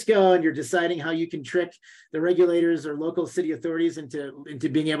Francisco, and you're deciding how you can trick the regulators or local city authorities into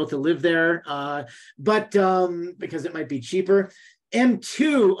being able to live there, but because it might be cheaper.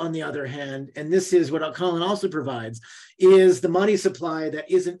 M2, on the other hand, and this is what Colin also provides, is the money supply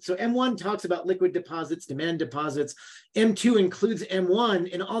that isn't. So M1 talks about liquid deposits, demand deposits. M2 includes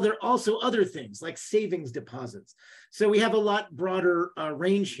M1 and also other things like savings deposits. So we have a lot broader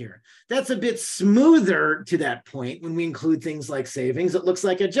range here. That's a bit smoother to that point when we include things like savings. It looks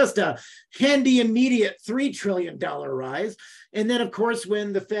like just a handy, immediate $3 trillion rise. And then, of course,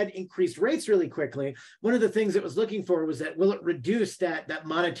 when the Fed increased rates really quickly, one of the things it was looking for was that, will it reduce that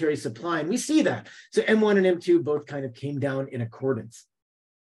monetary supply? And we see that. So M1 and M2 both kind of came down in accordance.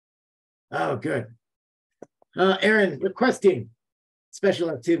 Oh, good. Aaron requesting special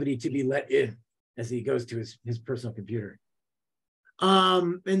activity to be let in as he goes to his personal computer.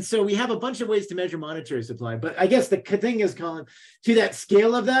 And so we have a bunch of ways to measure monetary supply, but I guess the thing is, Colin, to that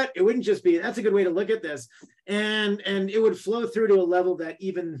scale of that, it wouldn't just be, that's a good way to look at this. And it would flow through to a level that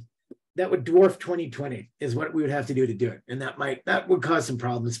would dwarf 2020 is what we would have to do to it. And that would cause some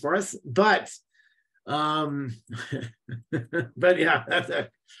problems for us, but yeah, that's it.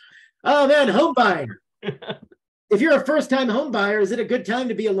 Oh man, home buying. If you're a first-time home buyer, is it a good time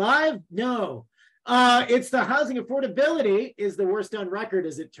to be alive? No. It's the housing affordability is the worst on record,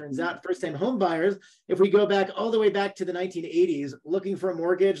 as it turns out. First-time home buyers, if we go back all the way back to the 1980s, looking for a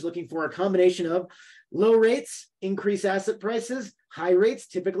mortgage, looking for a combination of low rates, increase asset prices, high rates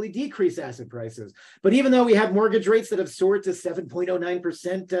typically decrease asset prices. But even though we have mortgage rates that have soared to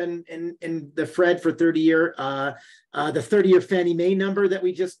 7.09% in the Fred for 30-year, the 30-year Fannie Mae number that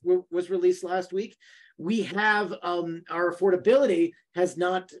we just was released last week, we have our affordability has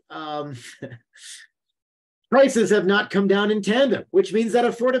not, prices have not come down in tandem, which means that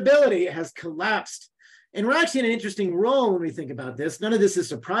affordability has collapsed. And we're actually in an interesting role when we think about this. None of this is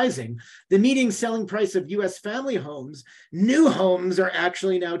surprising. The median selling price of US family homes, new homes are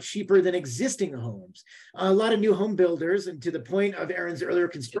actually now cheaper than existing homes. A lot of new home builders, and to the point of Aaron's earlier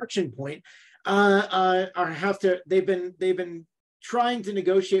construction point, they've been trying to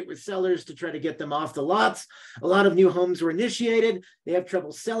negotiate with sellers to try to get them off the lots. A lot of new homes were initiated. They have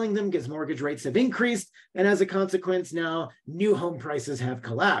trouble selling them because mortgage rates have increased. And as a consequence, now new home prices have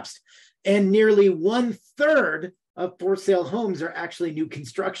collapsed. And nearly 1/3 of for sale homes are actually new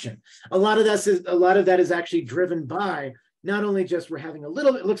construction. A lot of that is actually driven by not only just we're having a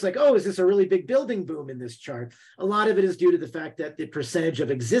little, it looks like, oh, is this a really big building boom in this chart? A lot of it is due to the fact that the percentage of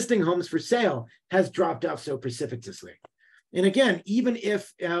existing homes for sale has dropped off so precipitously. And again, even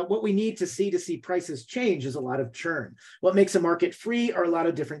if what we need to see prices change is a lot of churn. What makes a market free are a lot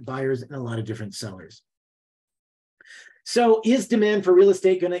of different buyers and a lot of different sellers. So is demand for real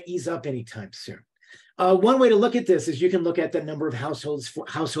estate going to ease up anytime soon? One way to look at this is you can look at the number of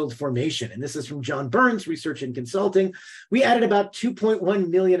household formation. And this is from John Burns, Research and Consulting. We added about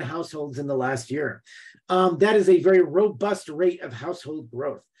 2.1 million households in the last year. That is a very robust rate of household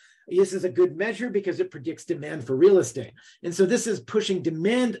growth. This is a good measure because it predicts demand for real estate. And so this is pushing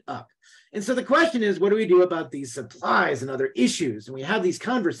demand up. And so the question is, what do we do about these supplies and other issues? And we have these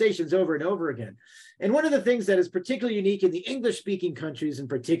conversations over and over again. And one of the things that is particularly unique in the English-speaking countries in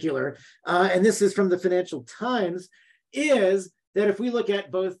particular, and this is from the Financial Times, is that if we look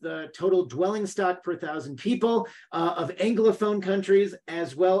at both the total dwelling stock per 1,000 people of Anglophone countries,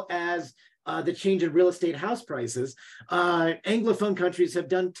 as well as the change in real estate house prices, Anglophone countries have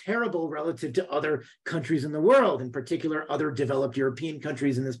done terrible relative to other countries in the world, in particular, other developed European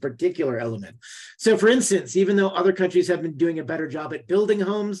countries in this particular element. So for instance, even though other countries have been doing a better job at building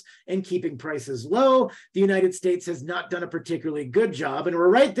homes and keeping prices low, the United States has not done a particularly good job. And we're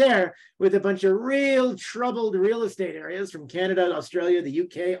right there with a bunch of real troubled real estate areas from Canada, Australia, the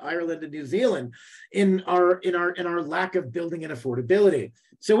UK, Ireland, and New Zealand in our lack of building and affordability.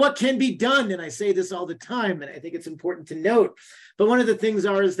 So what can be done? And I say this all the time, and I think it's important to note, but one of the things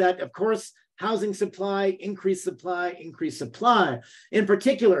is that, of course, housing supply, increased supply, increased supply. In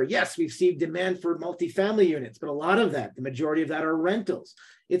particular, yes, we've seen demand for multifamily units, but a lot of that, the majority of that are rentals.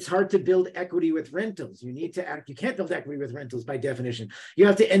 It's hard to build equity with rentals. You can't build equity with rentals by definition. You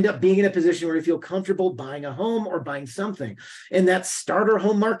have to end up being in a position where you feel comfortable buying a home or buying something. And that starter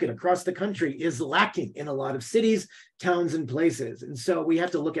home market across the country is lacking in a lot of cities, towns, and places. And so we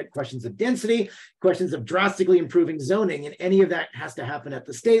have to look at questions of density, questions of drastically improving zoning, and any of that has to happen at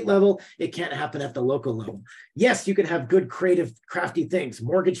the state level. It can't happen at the local level. Yes, you can have good, creative, crafty things,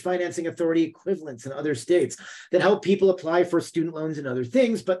 mortgage financing authority equivalents in other states that help people apply for student loans and other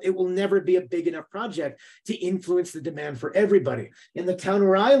things, but it will never be a big enough project to influence the demand for everybody. In the town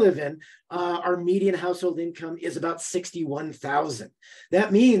where I live in, our median household income is about $61,000.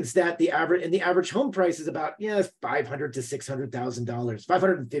 That means that the average home price is about $500,000 to $600,000,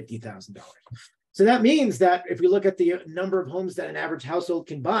 $550,000. So that means that if we look at the number of homes that an average household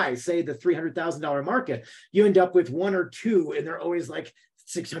can buy, say the $300,000 market, you end up with one or two, and they're always like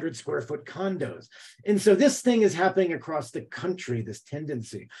 600 square foot condos. And so this thing is happening across the country, this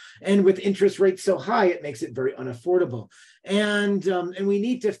tendency. And with interest rates so high, it makes it very unaffordable. And we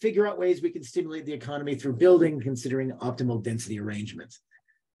need to figure out ways we can stimulate the economy through building, considering optimal density arrangements.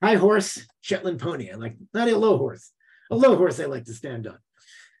 High horse, Shetland pony. I like, not a low horse. A low horse I like to stand on.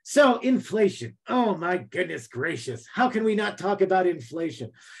 So inflation, oh my goodness gracious. How can we not talk about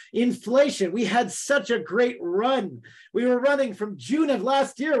inflation? Inflation, we had such a great run. We were running from June of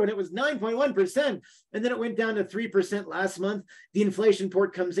last year when it was 9.1%, and then it went down to 3% last month. The inflation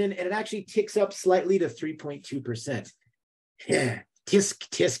report comes in and it actually ticks up slightly to 3.2%. Yeah, tisk,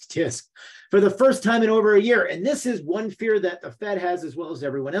 tisk, tisk. For the first time in over a year. And this is one fear that the Fed has as well as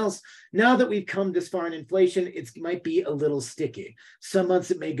everyone else. Now that we've come this far in inflation, it might be a little sticky. Some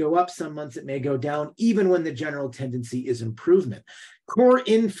months it may go up, some months it may go down, even when the general tendency is improvement. Core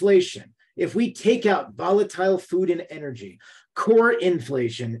inflation, if we take out volatile food and energy, core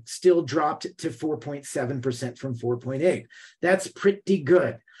inflation still dropped to 4.7% from 4.8. That's pretty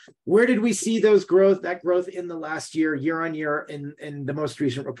good. Where did we see that growth in the last year on year, in the most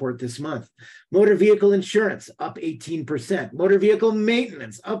recent report this month? Motor vehicle insurance up 18%. Motor vehicle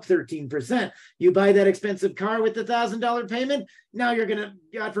maintenance up 13%. You buy that expensive car with the $1,000 payment, now you're going to,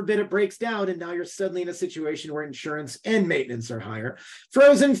 God forbid it breaks down, and now you're suddenly in a situation where insurance and maintenance are higher.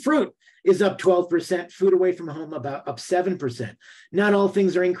 Frozen fruit is up 12%, food away from home about up 7%. Not all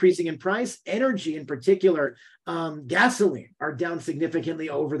things are increasing in price. Energy in particular, gasoline are down significantly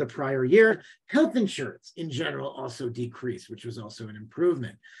over the prior year. Health insurance in general also decreased, which was also an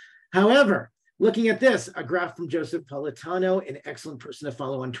improvement. However, looking at this, a graph from Joseph Politano, an excellent person to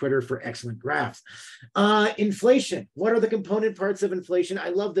follow on Twitter for excellent graphs. Inflation, what are the component parts of inflation? I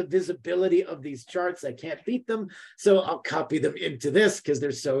love the visibility of these charts. I can't beat them, so I'll copy them into this because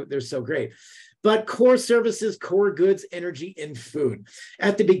they're so great. But core services, core goods, energy, and food.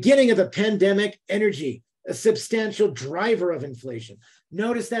 At the beginning of the pandemic, energy, a substantial driver of inflation.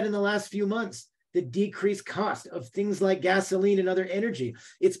 Notice that in the last few months, the decreased cost of things like gasoline and other energy,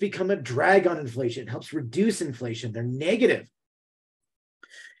 it's become a drag on inflation. It helps reduce inflation. They're negative.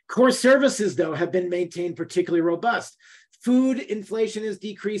 Core services, though, have been maintained particularly robust. Food inflation is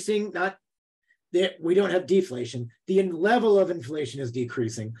decreasing, we don't have deflation. The level of inflation is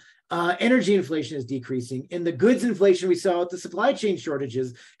decreasing. Energy inflation is decreasing, and the goods inflation we saw with the supply chain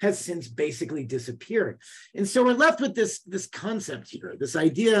shortages has since basically disappeared. And so we're left with this concept here, this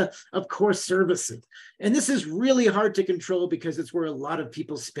idea of core services. And this is really hard to control because it's where a lot of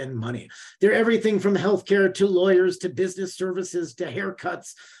people spend money. They're everything from healthcare to lawyers to business services to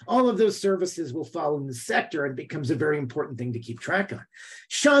haircuts. All of those services will fall in the sector and becomes a very important thing to keep track on.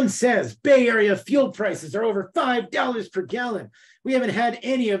 Sean says, Bay Area fuel prices are over $5 per gallon. We haven't had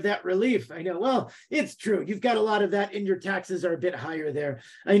any of that relief. I know, well, it's true. You've got a lot of that, and your taxes are a bit higher there.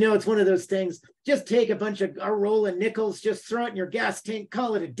 I know it's one of those things. Just take a roll of nickels, just throw it in your gas tank,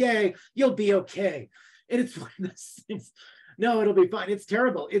 call it a day. You'll be okay. And it's one of those things. No, it'll be fine. It's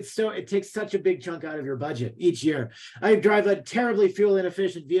terrible. It takes such a big chunk out of your budget each year. I drive a terribly fuel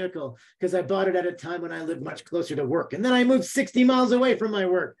inefficient vehicle because I bought it at a time when I lived much closer to work. And then I moved 60 miles away from my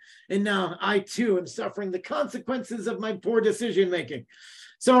work. And now I too am suffering the consequences of my poor decision making.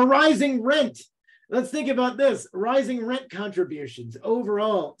 So a rising rent. Let's think about this. Rising rent contributions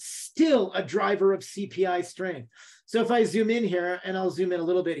overall, still a driver of CPI strength. So if I zoom in here, and I'll zoom in a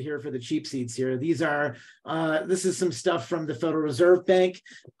little bit here for the cheap seats here. These are, this is some stuff from the Federal Reserve Bank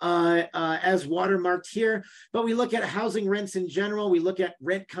as watermarked here. But we look at housing rents in general. We look at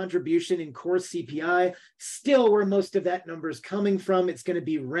rent contribution in core CPI. Still where most of that number is coming from, it's going to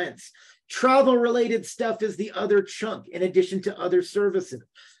be rents. Travel related stuff is the other chunk in addition to other services.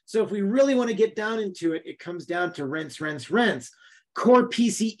 So if we really want to get down into it, it comes down to rents. Core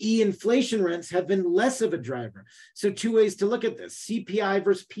PCE inflation rents have been less of a driver. So two ways to look at this, CPI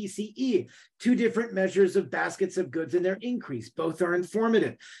versus PCE, two different measures of baskets of goods and their increase. Both are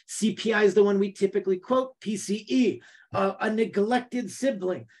informative. CPI is the one we typically quote, PCE, a neglected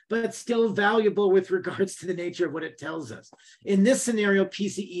sibling, but still valuable with regards to the nature of what it tells us. In this scenario,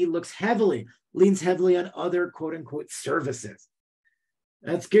 PCE leans heavily on other quote unquote services.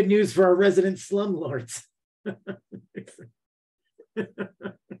 That's good news for our resident slumlords.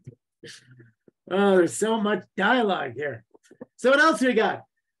 Oh, there's so much dialogue here. So what else we got?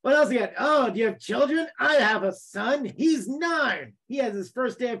 Oh, do you have children? I have a son. He's 9. He has his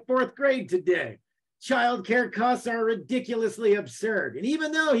first day of 4th grade today. Childcare costs are ridiculously absurd. And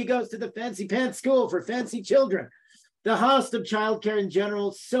even though he goes to the fancy pants school for fancy children, The cost of childcare in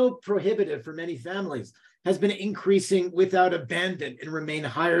general, so prohibitive for many families, has been increasing without abandon and remain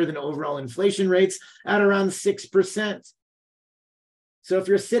higher than overall inflation rates at around 6%. So if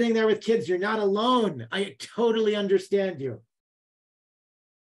you're sitting there with kids, you're not alone. I totally understand you.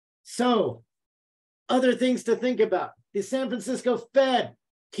 So, other things to think about. The San Francisco Fed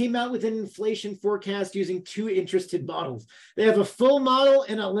came out with an inflation forecast using two interested models. They have a full model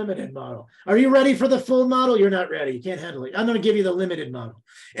and a limited model. Are you ready for the full model? You're not ready. You can't handle it. I'm going to give you the limited model.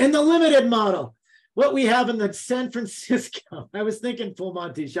 In the limited model, what we have in the San Francisco, I was thinking full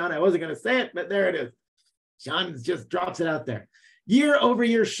Monty, Sean. I wasn't going to say it, but there it is. Sean just drops it out there. Year over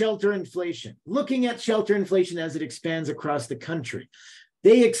year shelter inflation. Looking at shelter inflation as it expands across the country.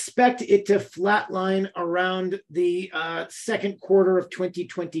 They expect it to flatline around the second quarter of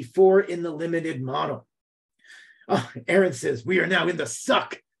 2024 in the limited model. Oh, Aaron says, we are now in the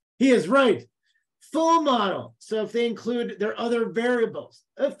suck. He is right. Full model. So if they include their other variables,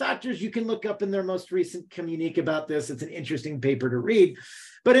 factors you can look up in their most recent communique about this. It's an interesting paper to read.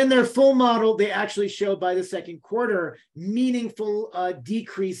 But in their full model, they actually show by the second quarter meaningful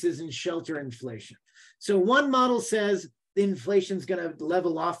decreases in shelter inflation. So one model says the inflation's going to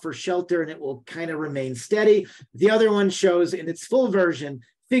level off for shelter and it will kind of remain steady. The other one shows in its full version,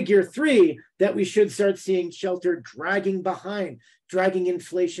 figure 3, that we should start seeing shelter dragging behind, dragging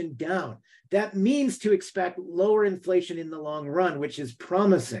inflation down. That means to expect lower inflation in the long run, which is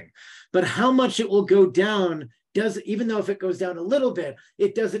promising. But how much it will go down even though if it goes down a little bit,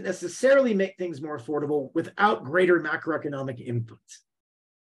 it doesn't necessarily make things more affordable without greater macroeconomic inputs.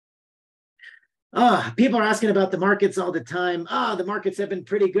 People are asking about the markets all the time. The markets have been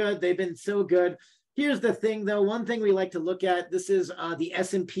pretty good. They've been so good. Here's the thing, though. One thing we like to look at, this is the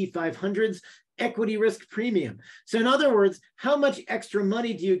S&P 500's equity risk premium. So in other words, how much extra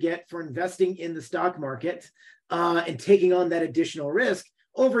money do you get for investing in the stock market and taking on that additional risk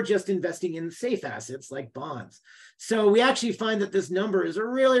over just investing in safe assets like bonds? So we actually find that this number is a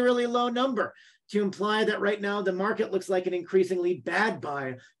really, really low number, to imply that right now the market looks like an increasingly bad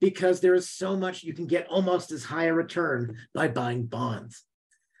buy because there is so much you can get almost as high a return by buying bonds.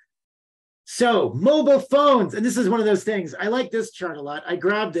 So mobile phones, and this is one of those things. I like this chart a lot. I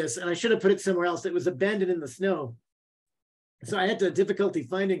grabbed this and I should have put it somewhere else. It was abandoned in the snow. So I had difficulty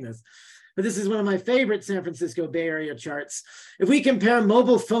finding this. But this is one of my favorite San Francisco Bay Area charts. If we compare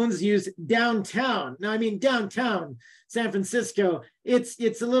mobile phones used downtown, now I mean downtown San Francisco, it's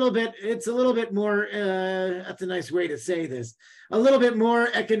a little bit more, that's a nice way to say this, a little bit more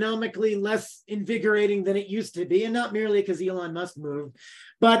economically less invigorating than it used to be, and not merely because Elon Musk moved,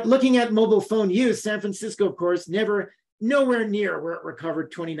 but looking at mobile phone use, San Francisco, of course, nowhere near where it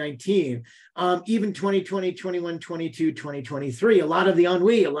recovered 2019, even 2020, 21, 22, 2023. A lot of the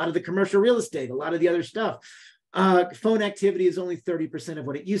ennui, a lot of the commercial real estate, a lot of the other stuff. Phone activity is only 30% of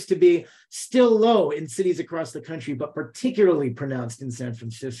what it used to be, still low in cities across the country, but particularly pronounced in San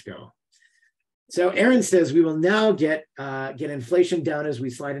Francisco. So Aaron says we will now get inflation down as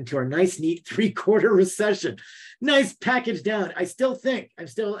we slide into our nice, neat 3-quarter recession. Nice package down. I still think, I'm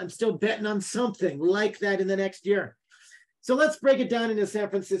still betting on something like that in the next year. So let's break it down into San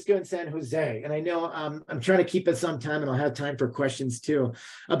Francisco and San Jose. And I know I'm trying to keep us on time, and I'll have time for questions too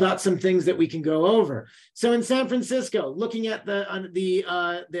about some things that we can go over. So in San Francisco, looking at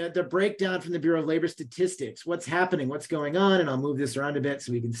the breakdown from the Bureau of Labor Statistics, what's happening, what's going on, and I'll move this around a bit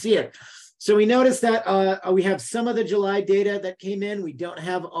so we can see it. So we noticed that we have some of the July data that came in. We don't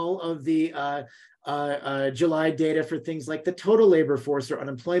have all of the July data for things like the total labor force or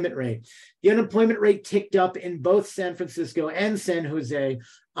unemployment rate. The unemployment rate ticked up in both San Francisco and San Jose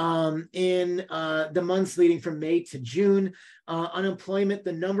in the months leading from May to June. Unemployment,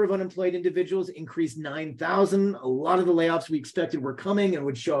 the number of unemployed individuals increased 9,000. A lot of the layoffs we expected were coming and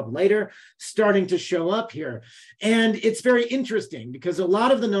would show up later, starting to show up here. And it's very interesting because a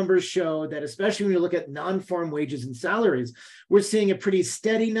lot of the numbers show that, especially when you look at non-farm wages and salaries, we're seeing a pretty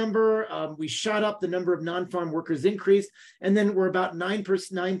steady number. We shot up, the number of non-farm workers increased, and then we're about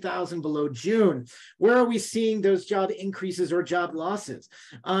 9,000 below June. Where are we seeing those job increases or job losses?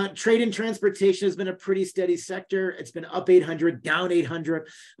 Trade and transportation has been a pretty steady sector. It's been up 800, down 800.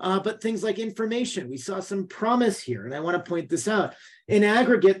 But things like information, we saw some promise here. And I want to point this out. In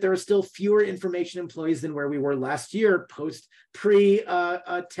aggregate, there are still fewer information employees than where we were last year, pre-tech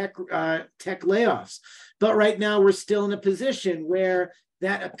layoffs. But right now, we're still in a position where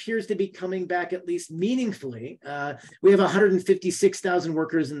that appears to be coming back at least meaningfully. We have 156,000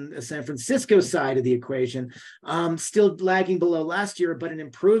 workers in the San Francisco side of the equation, still lagging below last year, but an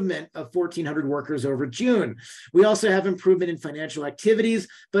improvement of 1,400 workers over June. We also have improvement in financial activities,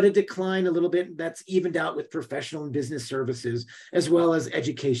 but a decline a little bit that's evened out with professional and business services, as well as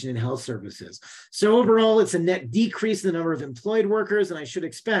education and health services. So overall, it's a net decrease in the number of employed workers, and I should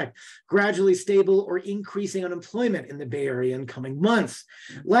expect gradually stable or increasing unemployment in the Bay Area in coming months.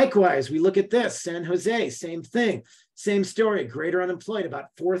 Likewise, we look at this, San Jose, same thing. Same story, greater unemployed, about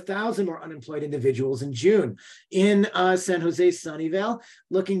 4,000 more unemployed individuals in June. In San Jose, Sunnyvale,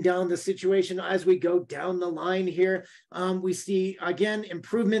 looking down the situation as we go down the line here, we see, again,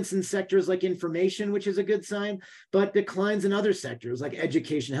 improvements in sectors like information, which is a good sign, but declines in other sectors like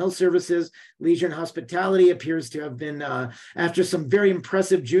education, health services, leisure and hospitality appears to have been, after some very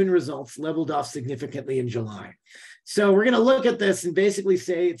impressive June results, leveled off significantly in July. So we're going to look at this and basically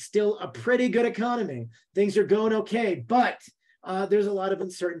say it's still a pretty good economy. Things are going okay, but there's a lot of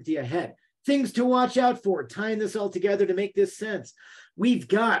uncertainty ahead. Things to watch out for, tying this all together to make this sense. We've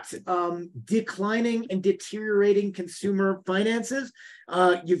got declining and deteriorating consumer finances.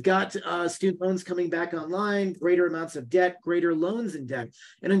 You've got student loans coming back online, greater amounts of debt, greater loans in debt.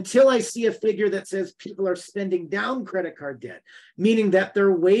 And until I see a figure that says people are spending down credit card debt, meaning that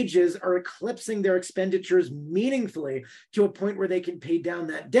their wages are eclipsing their expenditures meaningfully to a point where they can pay down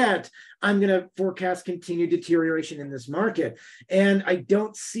that debt, I'm going to forecast continued deterioration in this market. And I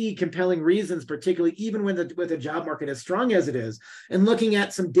don't see compelling reasons, particularly even with a job market as strong as it is. And looking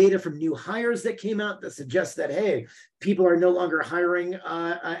at some data from new hires that came out that suggests that, hey, people are no longer hiring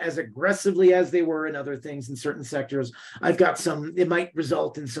as aggressively as they were in other things in certain sectors. I've got some, it might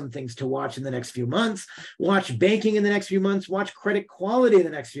result in some things to watch in the next few months. Watch banking in the next few months. Watch credit quality in the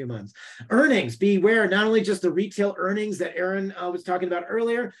next few months. Earnings, beware, not only just the retail earnings that Aaron was talking about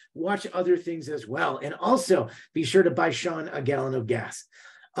earlier, watch other things as well. And also be sure to buy Sean a gallon of gas.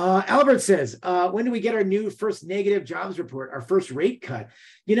 Albert says, when do we get our new first negative jobs report, our first rate cut?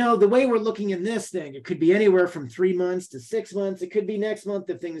 You know, the way we're looking in this thing, it could be anywhere from 3 months to 6 months. It could be next month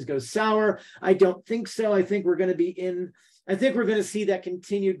if things go sour. I don't think so. I think we're going to see that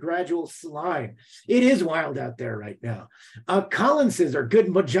continued gradual slide. It is wild out there right now. Collins says, are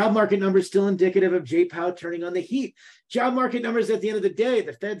good job market numbers still indicative of J-Pow turning on the heat? Job market numbers at the end of the day,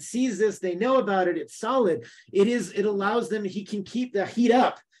 the Fed sees this, they know about it, it's solid. It allows them, he can keep the heat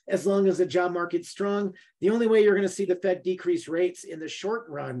up as long as the job market's strong. The only way you're going to see the Fed decrease rates in the short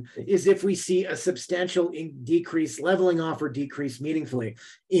run is if we see a substantial decrease, leveling off or decrease meaningfully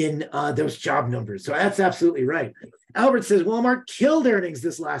in those job numbers. So that's absolutely right. Albert says, Walmart killed earnings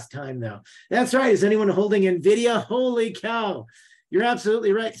this last time, though. That's right. Is anyone holding NVIDIA? Holy cow. You're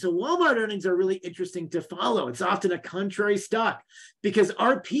absolutely right. So Walmart earnings are really interesting to follow. It's often a contrary stock because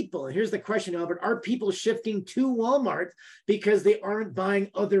are people, and here's the question, Albert, are people shifting to Walmart because they aren't buying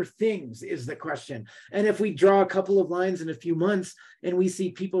other things is the question. And if we draw a couple of lines in a few months and we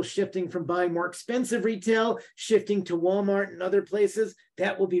see people shifting from buying more expensive retail, shifting to Walmart and other places,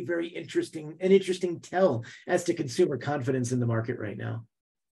 that will be very interesting, an interesting tell as to consumer confidence in the market right now.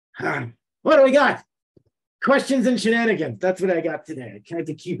 What do we got? Questions and shenanigans. That's what I got today. I tried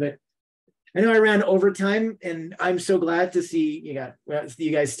to keep it. I know I ran overtime, and I'm so glad to see you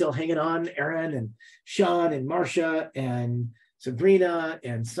guys still hanging on. Aaron and Sean and Marcia and Sabrina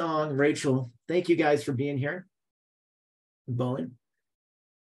and Song, Rachel. Thank you guys for being here. Bowen.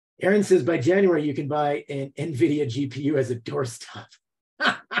 Aaron says by January you can buy an NVIDIA GPU as a doorstop.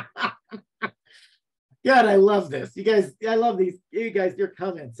 God, I love this. You guys, I love these. You guys, your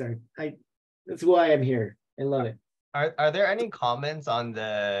comments are. That's why I'm here. I love it. Are there any comments on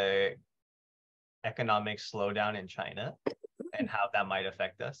the economic slowdown in China and how that might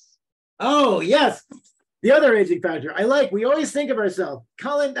affect us? Oh, yes. The other aging factor. We always think of ourselves,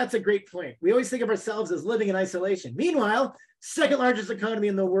 Colin, that's a great point. We always think of ourselves as living in isolation. Meanwhile, second largest economy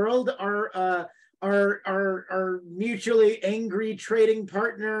in the world, our mutually angry trading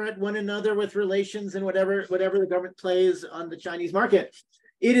partner at one another with relations and whatever the government plays on the Chinese market.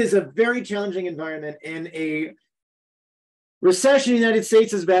 It is a very challenging environment, and a recession in the United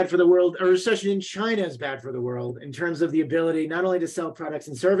States is bad for the world. A recession in China is bad for the world in terms of the ability not only to sell products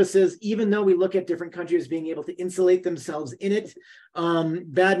and services, even though we look at different countries being able to insulate themselves in it.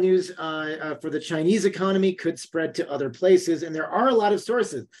 Bad news for the Chinese economy could spread to other places, and there are a lot of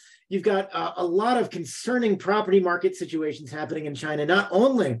sources. You've got a lot of concerning property market situations happening in China, not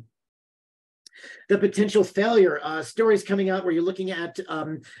only the potential failure, stories coming out where you're looking at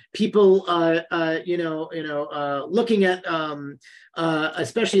people, looking at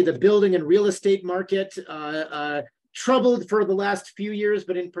especially the building and real estate market troubled for the last few years,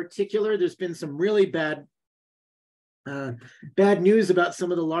 but in particular, there's been some really bad news about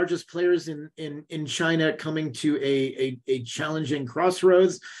some of the largest players in China coming to a challenging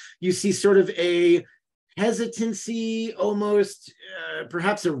crossroads. You see sort of a hesitancy, almost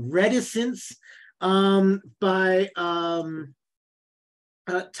perhaps a reticence by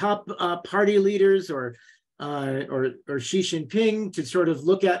top party leaders or Xi Jinping to sort of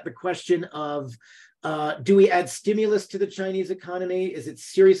look at the question of do we add stimulus to the Chinese economy? Is it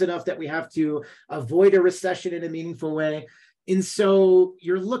serious enough that we have to avoid a recession in a meaningful way? And so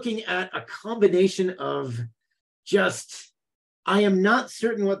you're looking at a combination of just, I am not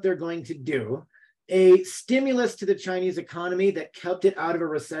certain what they're going to do. A stimulus to the Chinese economy that kept it out of a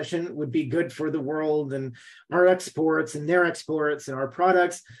recession would be good for the world and our exports and their exports and our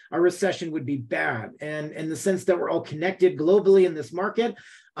products. Our recession would be bad. And in the sense that we're all connected globally in this market,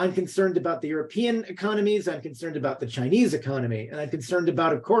 I'm concerned about the European economies. I'm concerned about the Chinese economy. And I'm concerned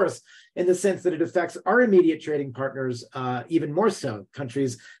about, of course, in the sense that it affects our immediate trading partners even more so,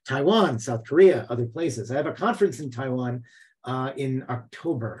 countries, Taiwan, South Korea, other places. I have a conference in Taiwan in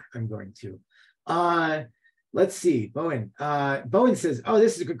October, I'm going to. Let's see, Bowen. Bowen says, oh,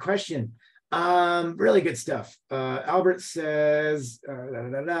 this is a good question. Really good stuff. Albert says,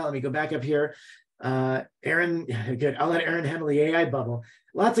 let me go back up here. Aaron, good. I'll let Aaron handle the AI bubble.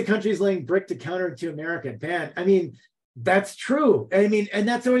 Lots of countries laying brick to counter to America. Man, I mean, that's true. I mean, and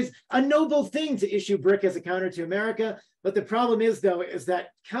that's always a noble thing to issue brick as a counter to America. But the problem is, though, is that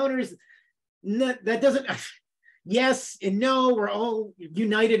counters, that doesn't, yes and no, we're all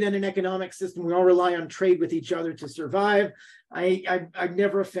united in an economic system. We all rely on trade with each other to survive. I'm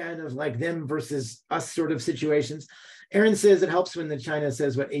never a fan of like them versus us sort of situations. Aaron says it helps when the China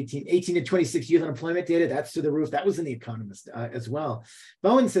says what 18 to 26 youth unemployment data, that's to the roof. That was in The Economist as well.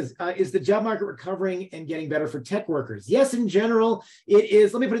 Bowen says, is the job market recovering and getting better for tech workers? Yes, in general, it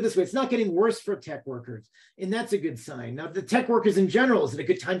is. Let me put it this way. It's not getting worse for tech workers. And that's a good sign. Now, the tech workers in general, is it a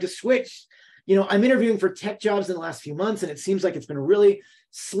good time to switch? You know, I'm interviewing for tech jobs in the last few months, and it seems like it's been really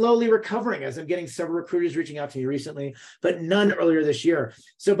slowly recovering as I'm getting several recruiters reaching out to me recently, but none earlier this year.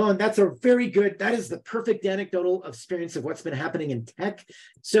 So, Bowen, that's a very good, that is the perfect anecdotal experience of what's been happening in tech.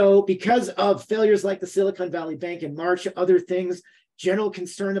 So because of failures like the Silicon Valley Bank in March, other things, general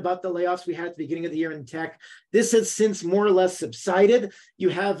concern about the layoffs we had at the beginning of the year in tech, this has since more or less subsided. You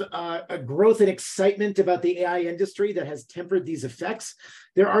have a growth and excitement about the AI industry that has tempered these effects.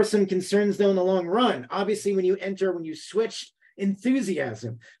 There are some concerns, though, in the long run. Obviously, when you switch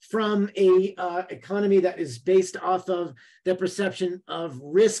enthusiasm from a economy that is based off of the perception of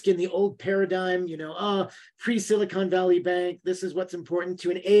risk in the old paradigm, you know, pre-Silicon Valley Bank, this is what's important,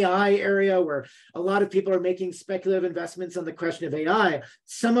 to an AI area where a lot of people are making speculative investments on the question of AI.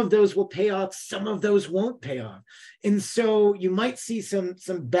 Some of those will pay off, some of those won't pay off. And so you might see some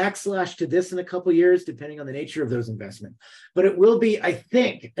backslash to this in a couple of years, depending on the nature of those investments. But it will be, I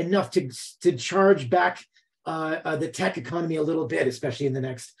think, enough to charge back the tech economy a little bit, especially in the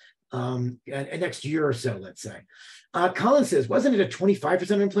next year or so, let's say. Colin says, wasn't it a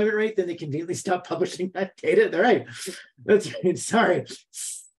 25% unemployment rate? Then they conveniently stopped publishing that data. They're right. That's right. Sorry.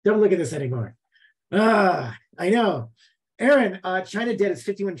 Don't look at this anymore. I know. Aaron, China debt is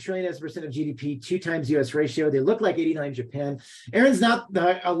 51 trillion as a percent of GDP, 2 times US ratio. They look like 89 Japan. Aaron's not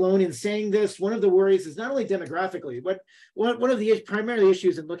alone in saying this. One of the worries is not only demographically, but one of the primarily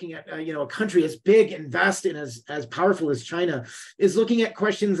issues in looking at a country as big and vast and as powerful as China is looking at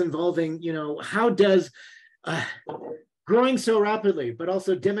questions involving, how does growing so rapidly, but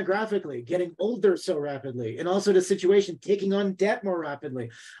also demographically, getting older so rapidly, and also the situation taking on debt more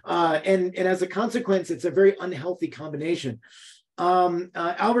rapidly. And as a consequence, it's a very unhealthy combination.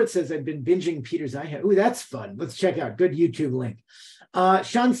 Albert says, I've been binging Peter's iHead. Ooh, that's fun. Let's check out. Good YouTube link.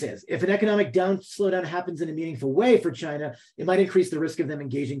 Sean says, if an economic slowdown happens in a meaningful way for China, it might increase the risk of them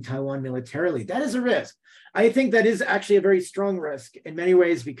engaging Taiwan militarily. That is a risk. I think that is actually a very strong risk in many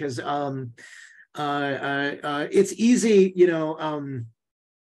ways because it's easy,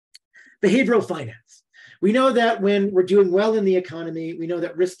 behavioral finance. We know that when we're doing well in the economy, we know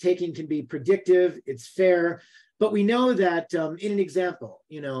that risk-taking can be predictive, it's fair, but we know that in an example,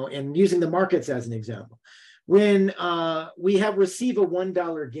 and using the markets as an example, when we receive a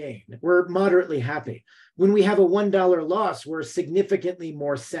 $1 gain, we're moderately happy. When we have a $1 loss, we're significantly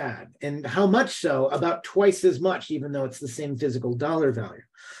more sad. And how much so? About twice as much, even though it's the same physical dollar value.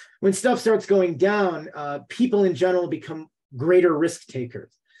 When stuff starts going down, people in general become greater risk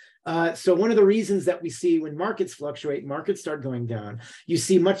takers. So one of the reasons that we see when markets fluctuate, markets start going down, you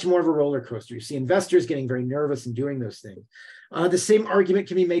see much more of a roller coaster. You see investors getting very nervous and doing those things. The same argument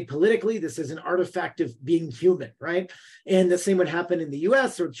can be made politically. This is an artifact of being human, right? And the same would happen in the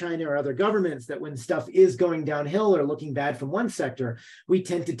US or China or other governments, that when stuff is going downhill or looking bad from one sector, we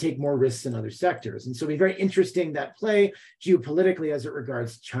tend to take more risks in other sectors. And so it'll be very interesting, that play geopolitically as it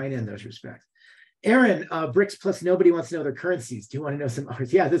regards China in those respects. Aaron, BRICS plus nobody wants to know their currencies. Do you want to know some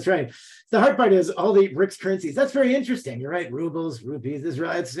others? Yeah, that's right. The hard part is all the BRICS currencies. That's very interesting. You're right. Rubles, rupees.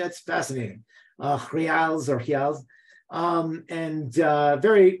 That's fascinating. Reals or reals.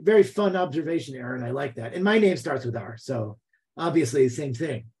 Very, very fun observation, Aaron. I like that. And my name starts with R. So obviously the same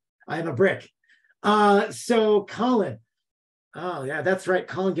thing. I am a brick. So Colin. Oh, yeah, that's right.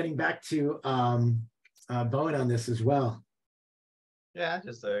 Colin getting back to Bowen on this as well. Yeah,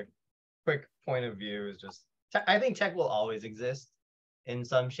 just a quick point of view is just, I think tech will always exist in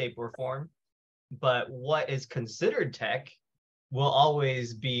some shape or form, but what is considered tech will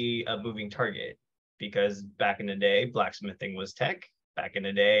always be a moving target, because back in the day, blacksmithing was tech. Back in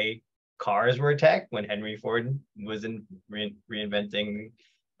the day, cars were tech when Henry Ford was reinventing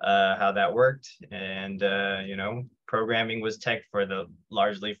how that worked. And, programming was tech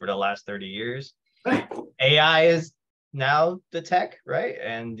largely for the last 30 years. AI is now the tech, right?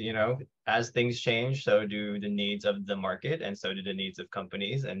 And, as things change, so do the needs of the market, and so do the needs of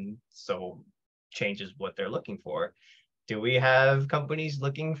companies, and so changes what they're looking for. Do we have companies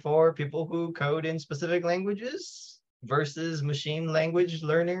looking for people who code in specific languages versus machine language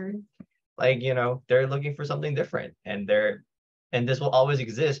learner? They're looking for something different, and this will always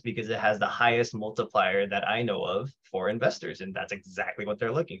exist because it has the highest multiplier that I know of for investors, and that's exactly what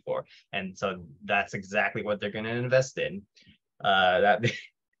they're looking for. And so that's exactly what they're going to invest in.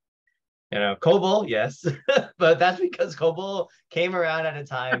 COBOL, yes, but that's because COBOL came around at a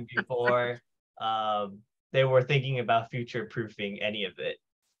time before they were thinking about future-proofing any of it.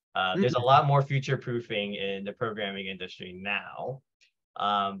 There's a lot more future-proofing in the programming industry now.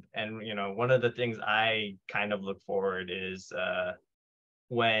 And one of the things I kind of look forward is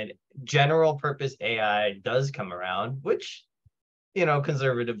when general purpose AI does come around, which,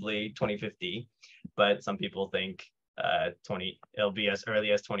 conservatively 2050, but some people think it'll be as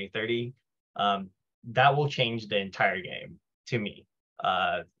early as 2030. That will change the entire game to me.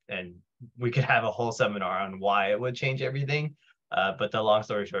 And we could have a whole seminar on why it would change everything. But the long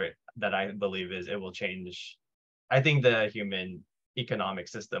story short that I believe is it will change. I think the human economic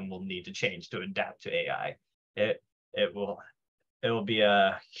system will need to change to adapt to AI. It will be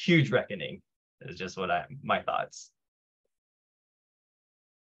a huge reckoning. It's just my thoughts.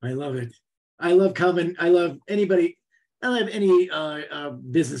 I love it. I love common. I love anybody. I love any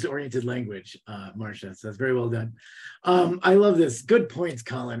business-oriented language, Marcia. So that's very well done. I love this. Good points,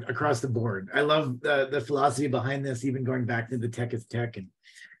 Colin, across the board. I love the philosophy behind this, even going back to the tech is tech and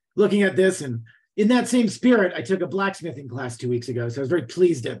looking at this. And in that same spirit, I took a blacksmithing class 2 weeks ago, so I was very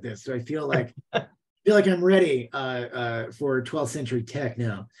pleased at this. So I feel like I'm ready for 12th century tech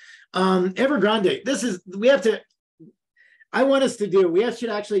now. Evergrande, we should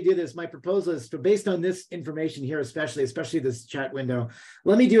actually do this. My proposal is, based on this information here, especially this chat window,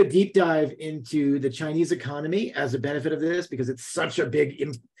 let me do a deep dive into the Chinese economy as a benefit of this, because it's such a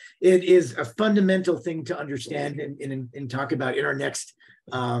it is a fundamental thing to understand and talk about in our next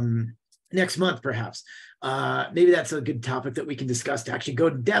month, perhaps. Maybe that's a good topic that we can discuss to actually go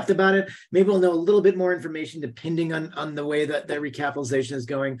in depth about it. Maybe we'll know a little bit more information depending on the way that the recapitalization is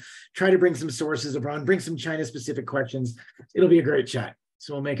going. Try to bring some sources around, bring some China-specific questions. It'll be a great chat.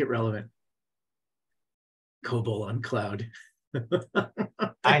 So we'll make it relevant. COBOL on cloud.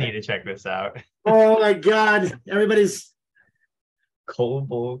 I need to check this out. Oh my God. Everybody's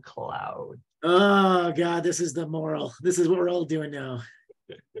COBOL cloud. Oh God, this is the moral. This is what we're all doing now.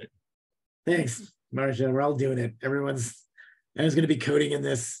 Thanks, Marcia. We're all doing it. Everyone's going to be coding in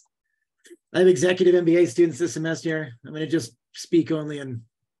this. I have executive MBA students this semester. I'm going to just speak only in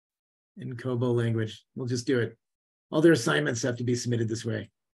COBOL language. We'll just do it. All their assignments have to be submitted this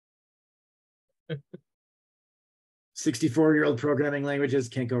way. 64-year-old programming languages,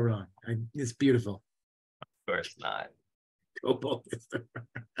 can't go wrong. It's beautiful. Of course not. COBOL.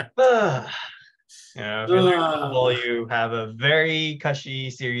 If you're learnable, you have a very cushy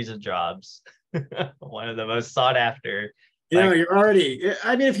series of jobs. One of the most sought after. You're already,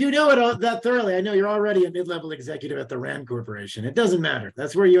 if you know it that thoroughly, I know you're already a mid-level executive at the RAND Corporation. It doesn't matter.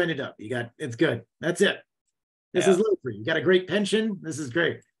 That's where you ended up. It's good. That's it. This is low for you. You got a great pension. This is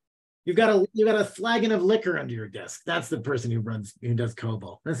great. You got a flagon of liquor under your desk. That's the person who does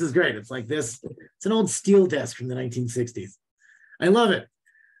COBOL. This is great. It's like this. It's an old steel desk from the 1960s. I love it.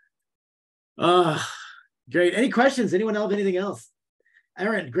 Uh, Great. Any questions? Anyone else? Anything else?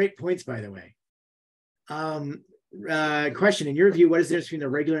 Aaron, great points, by the way. Question, in your view, what is the difference between the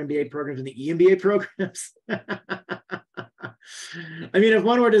regular MBA programs and the EMBA programs? I mean, if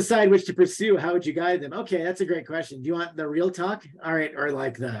one were to decide which to pursue, how would you guide them? Okay, that's a great question. Do you want the real talk? All right, or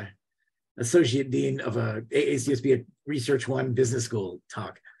like the associate dean of a AACSB Research One Business School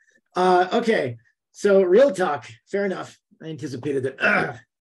talk. Okay, so real talk, fair enough. I anticipated that.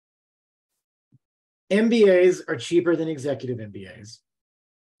 MBAs are cheaper than executive MBAs.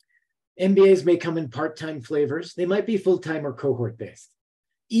 MBAs may come in part-time flavors. They might be full-time or cohort-based.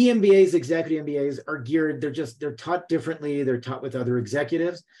 EMBAs, executive MBAs, are geared, they're taught differently, they're taught with other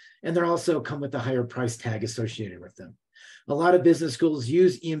executives, and they're also come with a higher price tag associated with them. A lot of business schools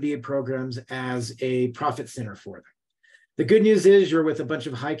use EMBA programs as a profit center for them. The good news is you're with a bunch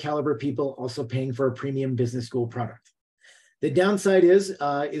of high caliber people also paying for a premium business school product. The downside is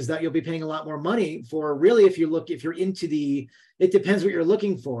that you'll be paying a lot more money for really, if you're into the, it depends what you're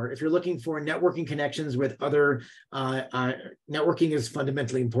looking for. If you're looking for networking connections with other, networking is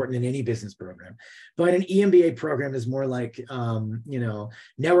fundamentally important in any business program. But an EMBA program is more like,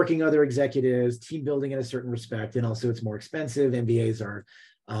 networking other executives, team building in a certain respect, and also it's more expensive. MBAs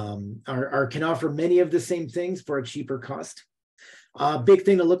can offer many of the same things for a cheaper cost. Big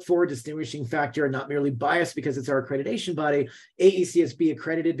thing to look for, distinguishing factor, not merely bias because it's our accreditation body, AECSB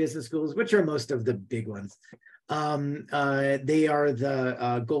accredited business schools, which are most of the big ones. They are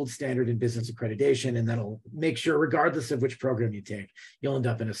the gold standard in business accreditation, and that'll make sure, regardless of which program you take, you'll end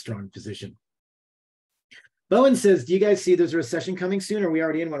up in a strong position. Bowen says, do you guys see there's a recession coming soon, or are we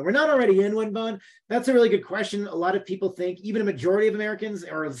already in one? We're not already in one, Bowen. That's a really good question. A lot of people think, even a majority of Americans,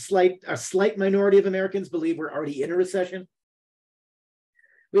 or a slight minority of Americans, believe we're already in a recession.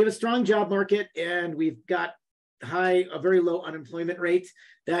 We have a strong job market, and we've got a very low unemployment rate.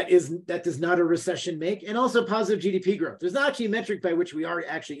 That does not a recession make, and also positive GDP growth. There's not actually a metric by which we are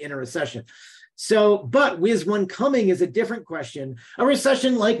actually in a recession. So, but is one coming is a different question. A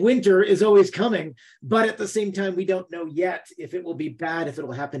recession, like winter, is always coming, but at the same time, we don't know yet if it will be bad, if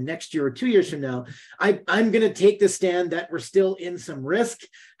it'll happen next year or 2 years from now. I'm going to take the stand that we're still in some risk.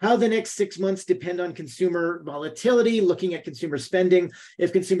 How the next 6 months depend on consumer volatility, looking at consumer spending.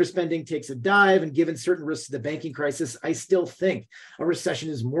 If consumer spending takes a dive, and given certain risks of the banking crisis, I still think a recession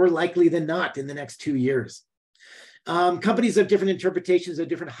is more likely than not in the next 2 years. Companies have different interpretations of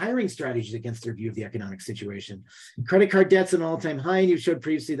different hiring strategies against their view of the economic situation. Credit card debt's an all-time high, and you showed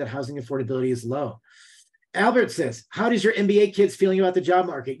previously that housing affordability is low. Albert says, how does your MBA kids feeling about the job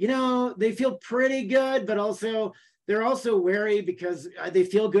market? You know, they feel pretty good, but also they're also wary because they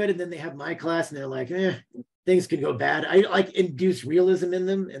feel good, and then they have my class and they're like, things could go bad. I like induce realism in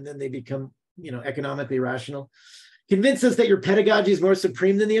them, and then they become, economically rational. Convince us that your pedagogy is more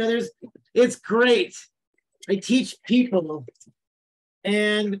supreme than the others. It's great. I teach people,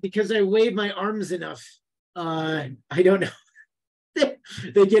 and because I wave my arms enough, I don't know,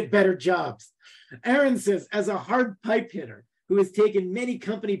 they get better jobs. Aaron says, as a hard pipe hitter who has taken many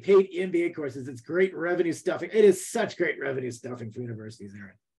company paid MBA courses, it's great revenue stuffing. It is such great revenue stuffing for universities,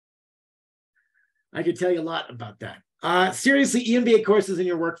 Aaron. I could tell you a lot about that. Seriously, EMBA courses in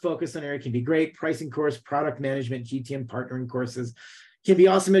your work focus on area can be great. Pricing course, product management, GTM partnering courses can be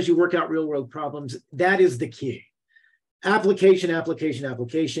awesome as you work out real world problems. That is the key. Application, application,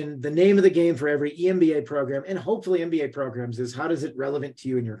 application. The name of the game for every EMBA program, and hopefully MBA programs, is how does it relevant to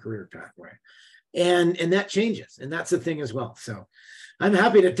you in your career pathway? And that changes, and that's the thing as well. So I'm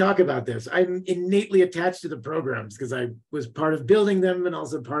happy to talk about this. I'm innately attached to the programs because I was part of building them and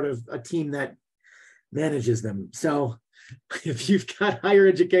also part of a team that manages them. So if you've got higher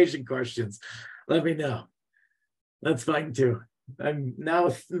education questions, let me know. That's fine too. I'm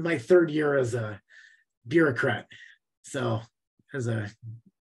now in my third year as a bureaucrat. So as a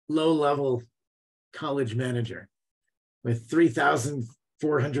low-level college manager with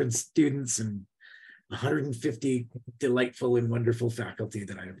 3,400 students and 150 delightful and wonderful faculty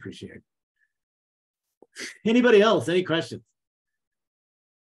that I appreciate. Anybody else? Any questions?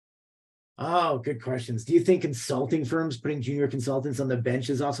 Oh, good questions. Do you think consulting firms putting junior consultants on the bench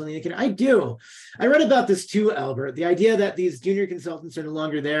is also an indicator? I do. I read about this too, Albert. The idea that these junior consultants are no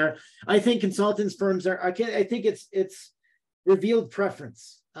longer there. I think consultants firms are, I think it's revealed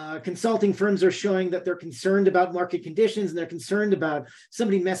preference. Consulting firms are showing that they're concerned about market conditions, and they're concerned about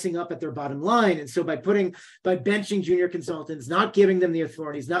somebody messing up at their bottom line. And so by benching junior consultants, not giving them the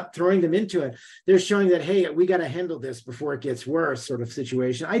authorities, not throwing them into it, they're showing that, hey, we got to handle this before it gets worse, sort of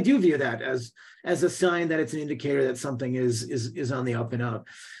situation. I do view that as a sign that it's an indicator that something is on the up and up.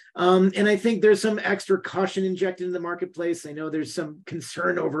 And I think there's some extra caution injected in the marketplace. I know there's some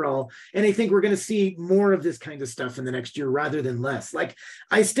concern overall. And I think we're going to see more of this kind of stuff in the next year rather than less. Like,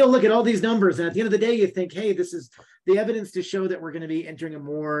 I still look at all these numbers, and at the end of the day, you think, hey, this is the evidence to show that we're going to be entering a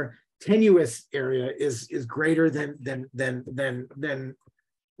more tenuous area is greater than the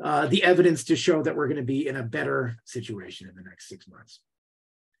evidence to show that we're going to be in a better situation in the next 6 months.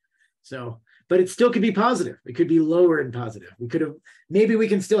 So, but it still could be positive. It could be lower and positive. We could have, maybe we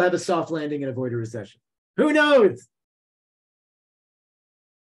can still have a soft landing and avoid a recession. Who knows?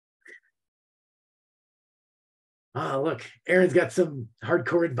 Oh, look, Aaron's got some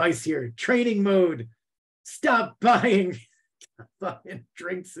hardcore advice here. Training mode. Stop buying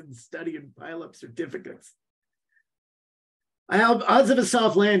drinks and study and pile up certificates. Odds of a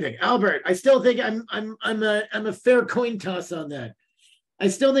soft landing. Albert, I still think I'm a fair coin toss on that. I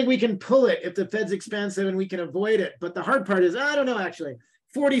still think we can pull it if the Fed's expansive and we can avoid it. But the hard part is, I don't know, actually,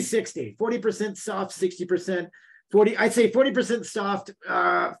 40-60, 40% soft, 60%, 40, I'd say 40% soft,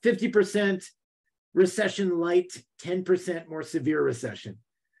 50% recession light, 10% more severe recession.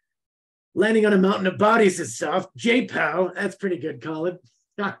 Landing on a mountain of bodies is soft. J-Pow, that's pretty good, Colin.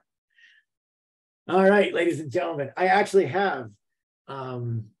 All right, ladies and gentlemen, I actually have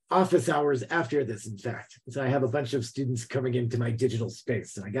office hours after this, in fact. So I have a bunch of students coming into my digital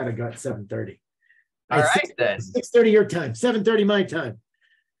space, and I got to go at 7:30. All right, then. 6:30 your time, 7:30 my time.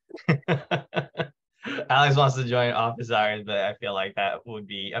 Alex wants to join office hours, but I feel like that would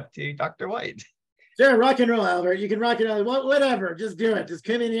be up to Dr. White. Sure, rock and roll, Albert. You can rock and roll. Whatever, just do it. Just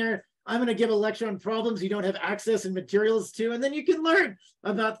come in here. I'm going to give a lecture on problems you don't have access and materials to, and then you can learn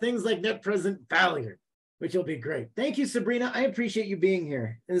about things like net present value, which will be great. Thank you, Sabrina. I appreciate you being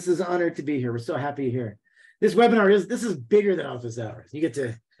here. And this is an honor to be here. We're so happy you're here. This webinar is bigger than office hours. You get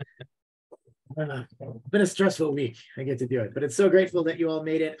to, it's been a stressful week. I get to do it, but it's so grateful that you all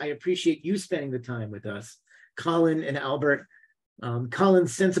made it. I appreciate you spending the time with us, Colin and Albert.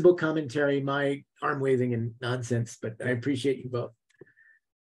 Colin's sensible commentary, my arm waving and nonsense, but I appreciate you both.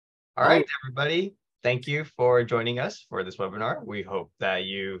 All right, everybody. Thank you for joining us for this webinar. We hope that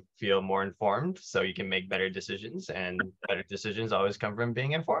you feel more informed so you can make better decisions, and better decisions always come from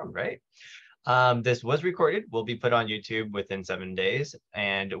being informed, right? This was recorded, will be put on YouTube within 7 days,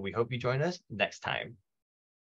 and we hope you join us next time.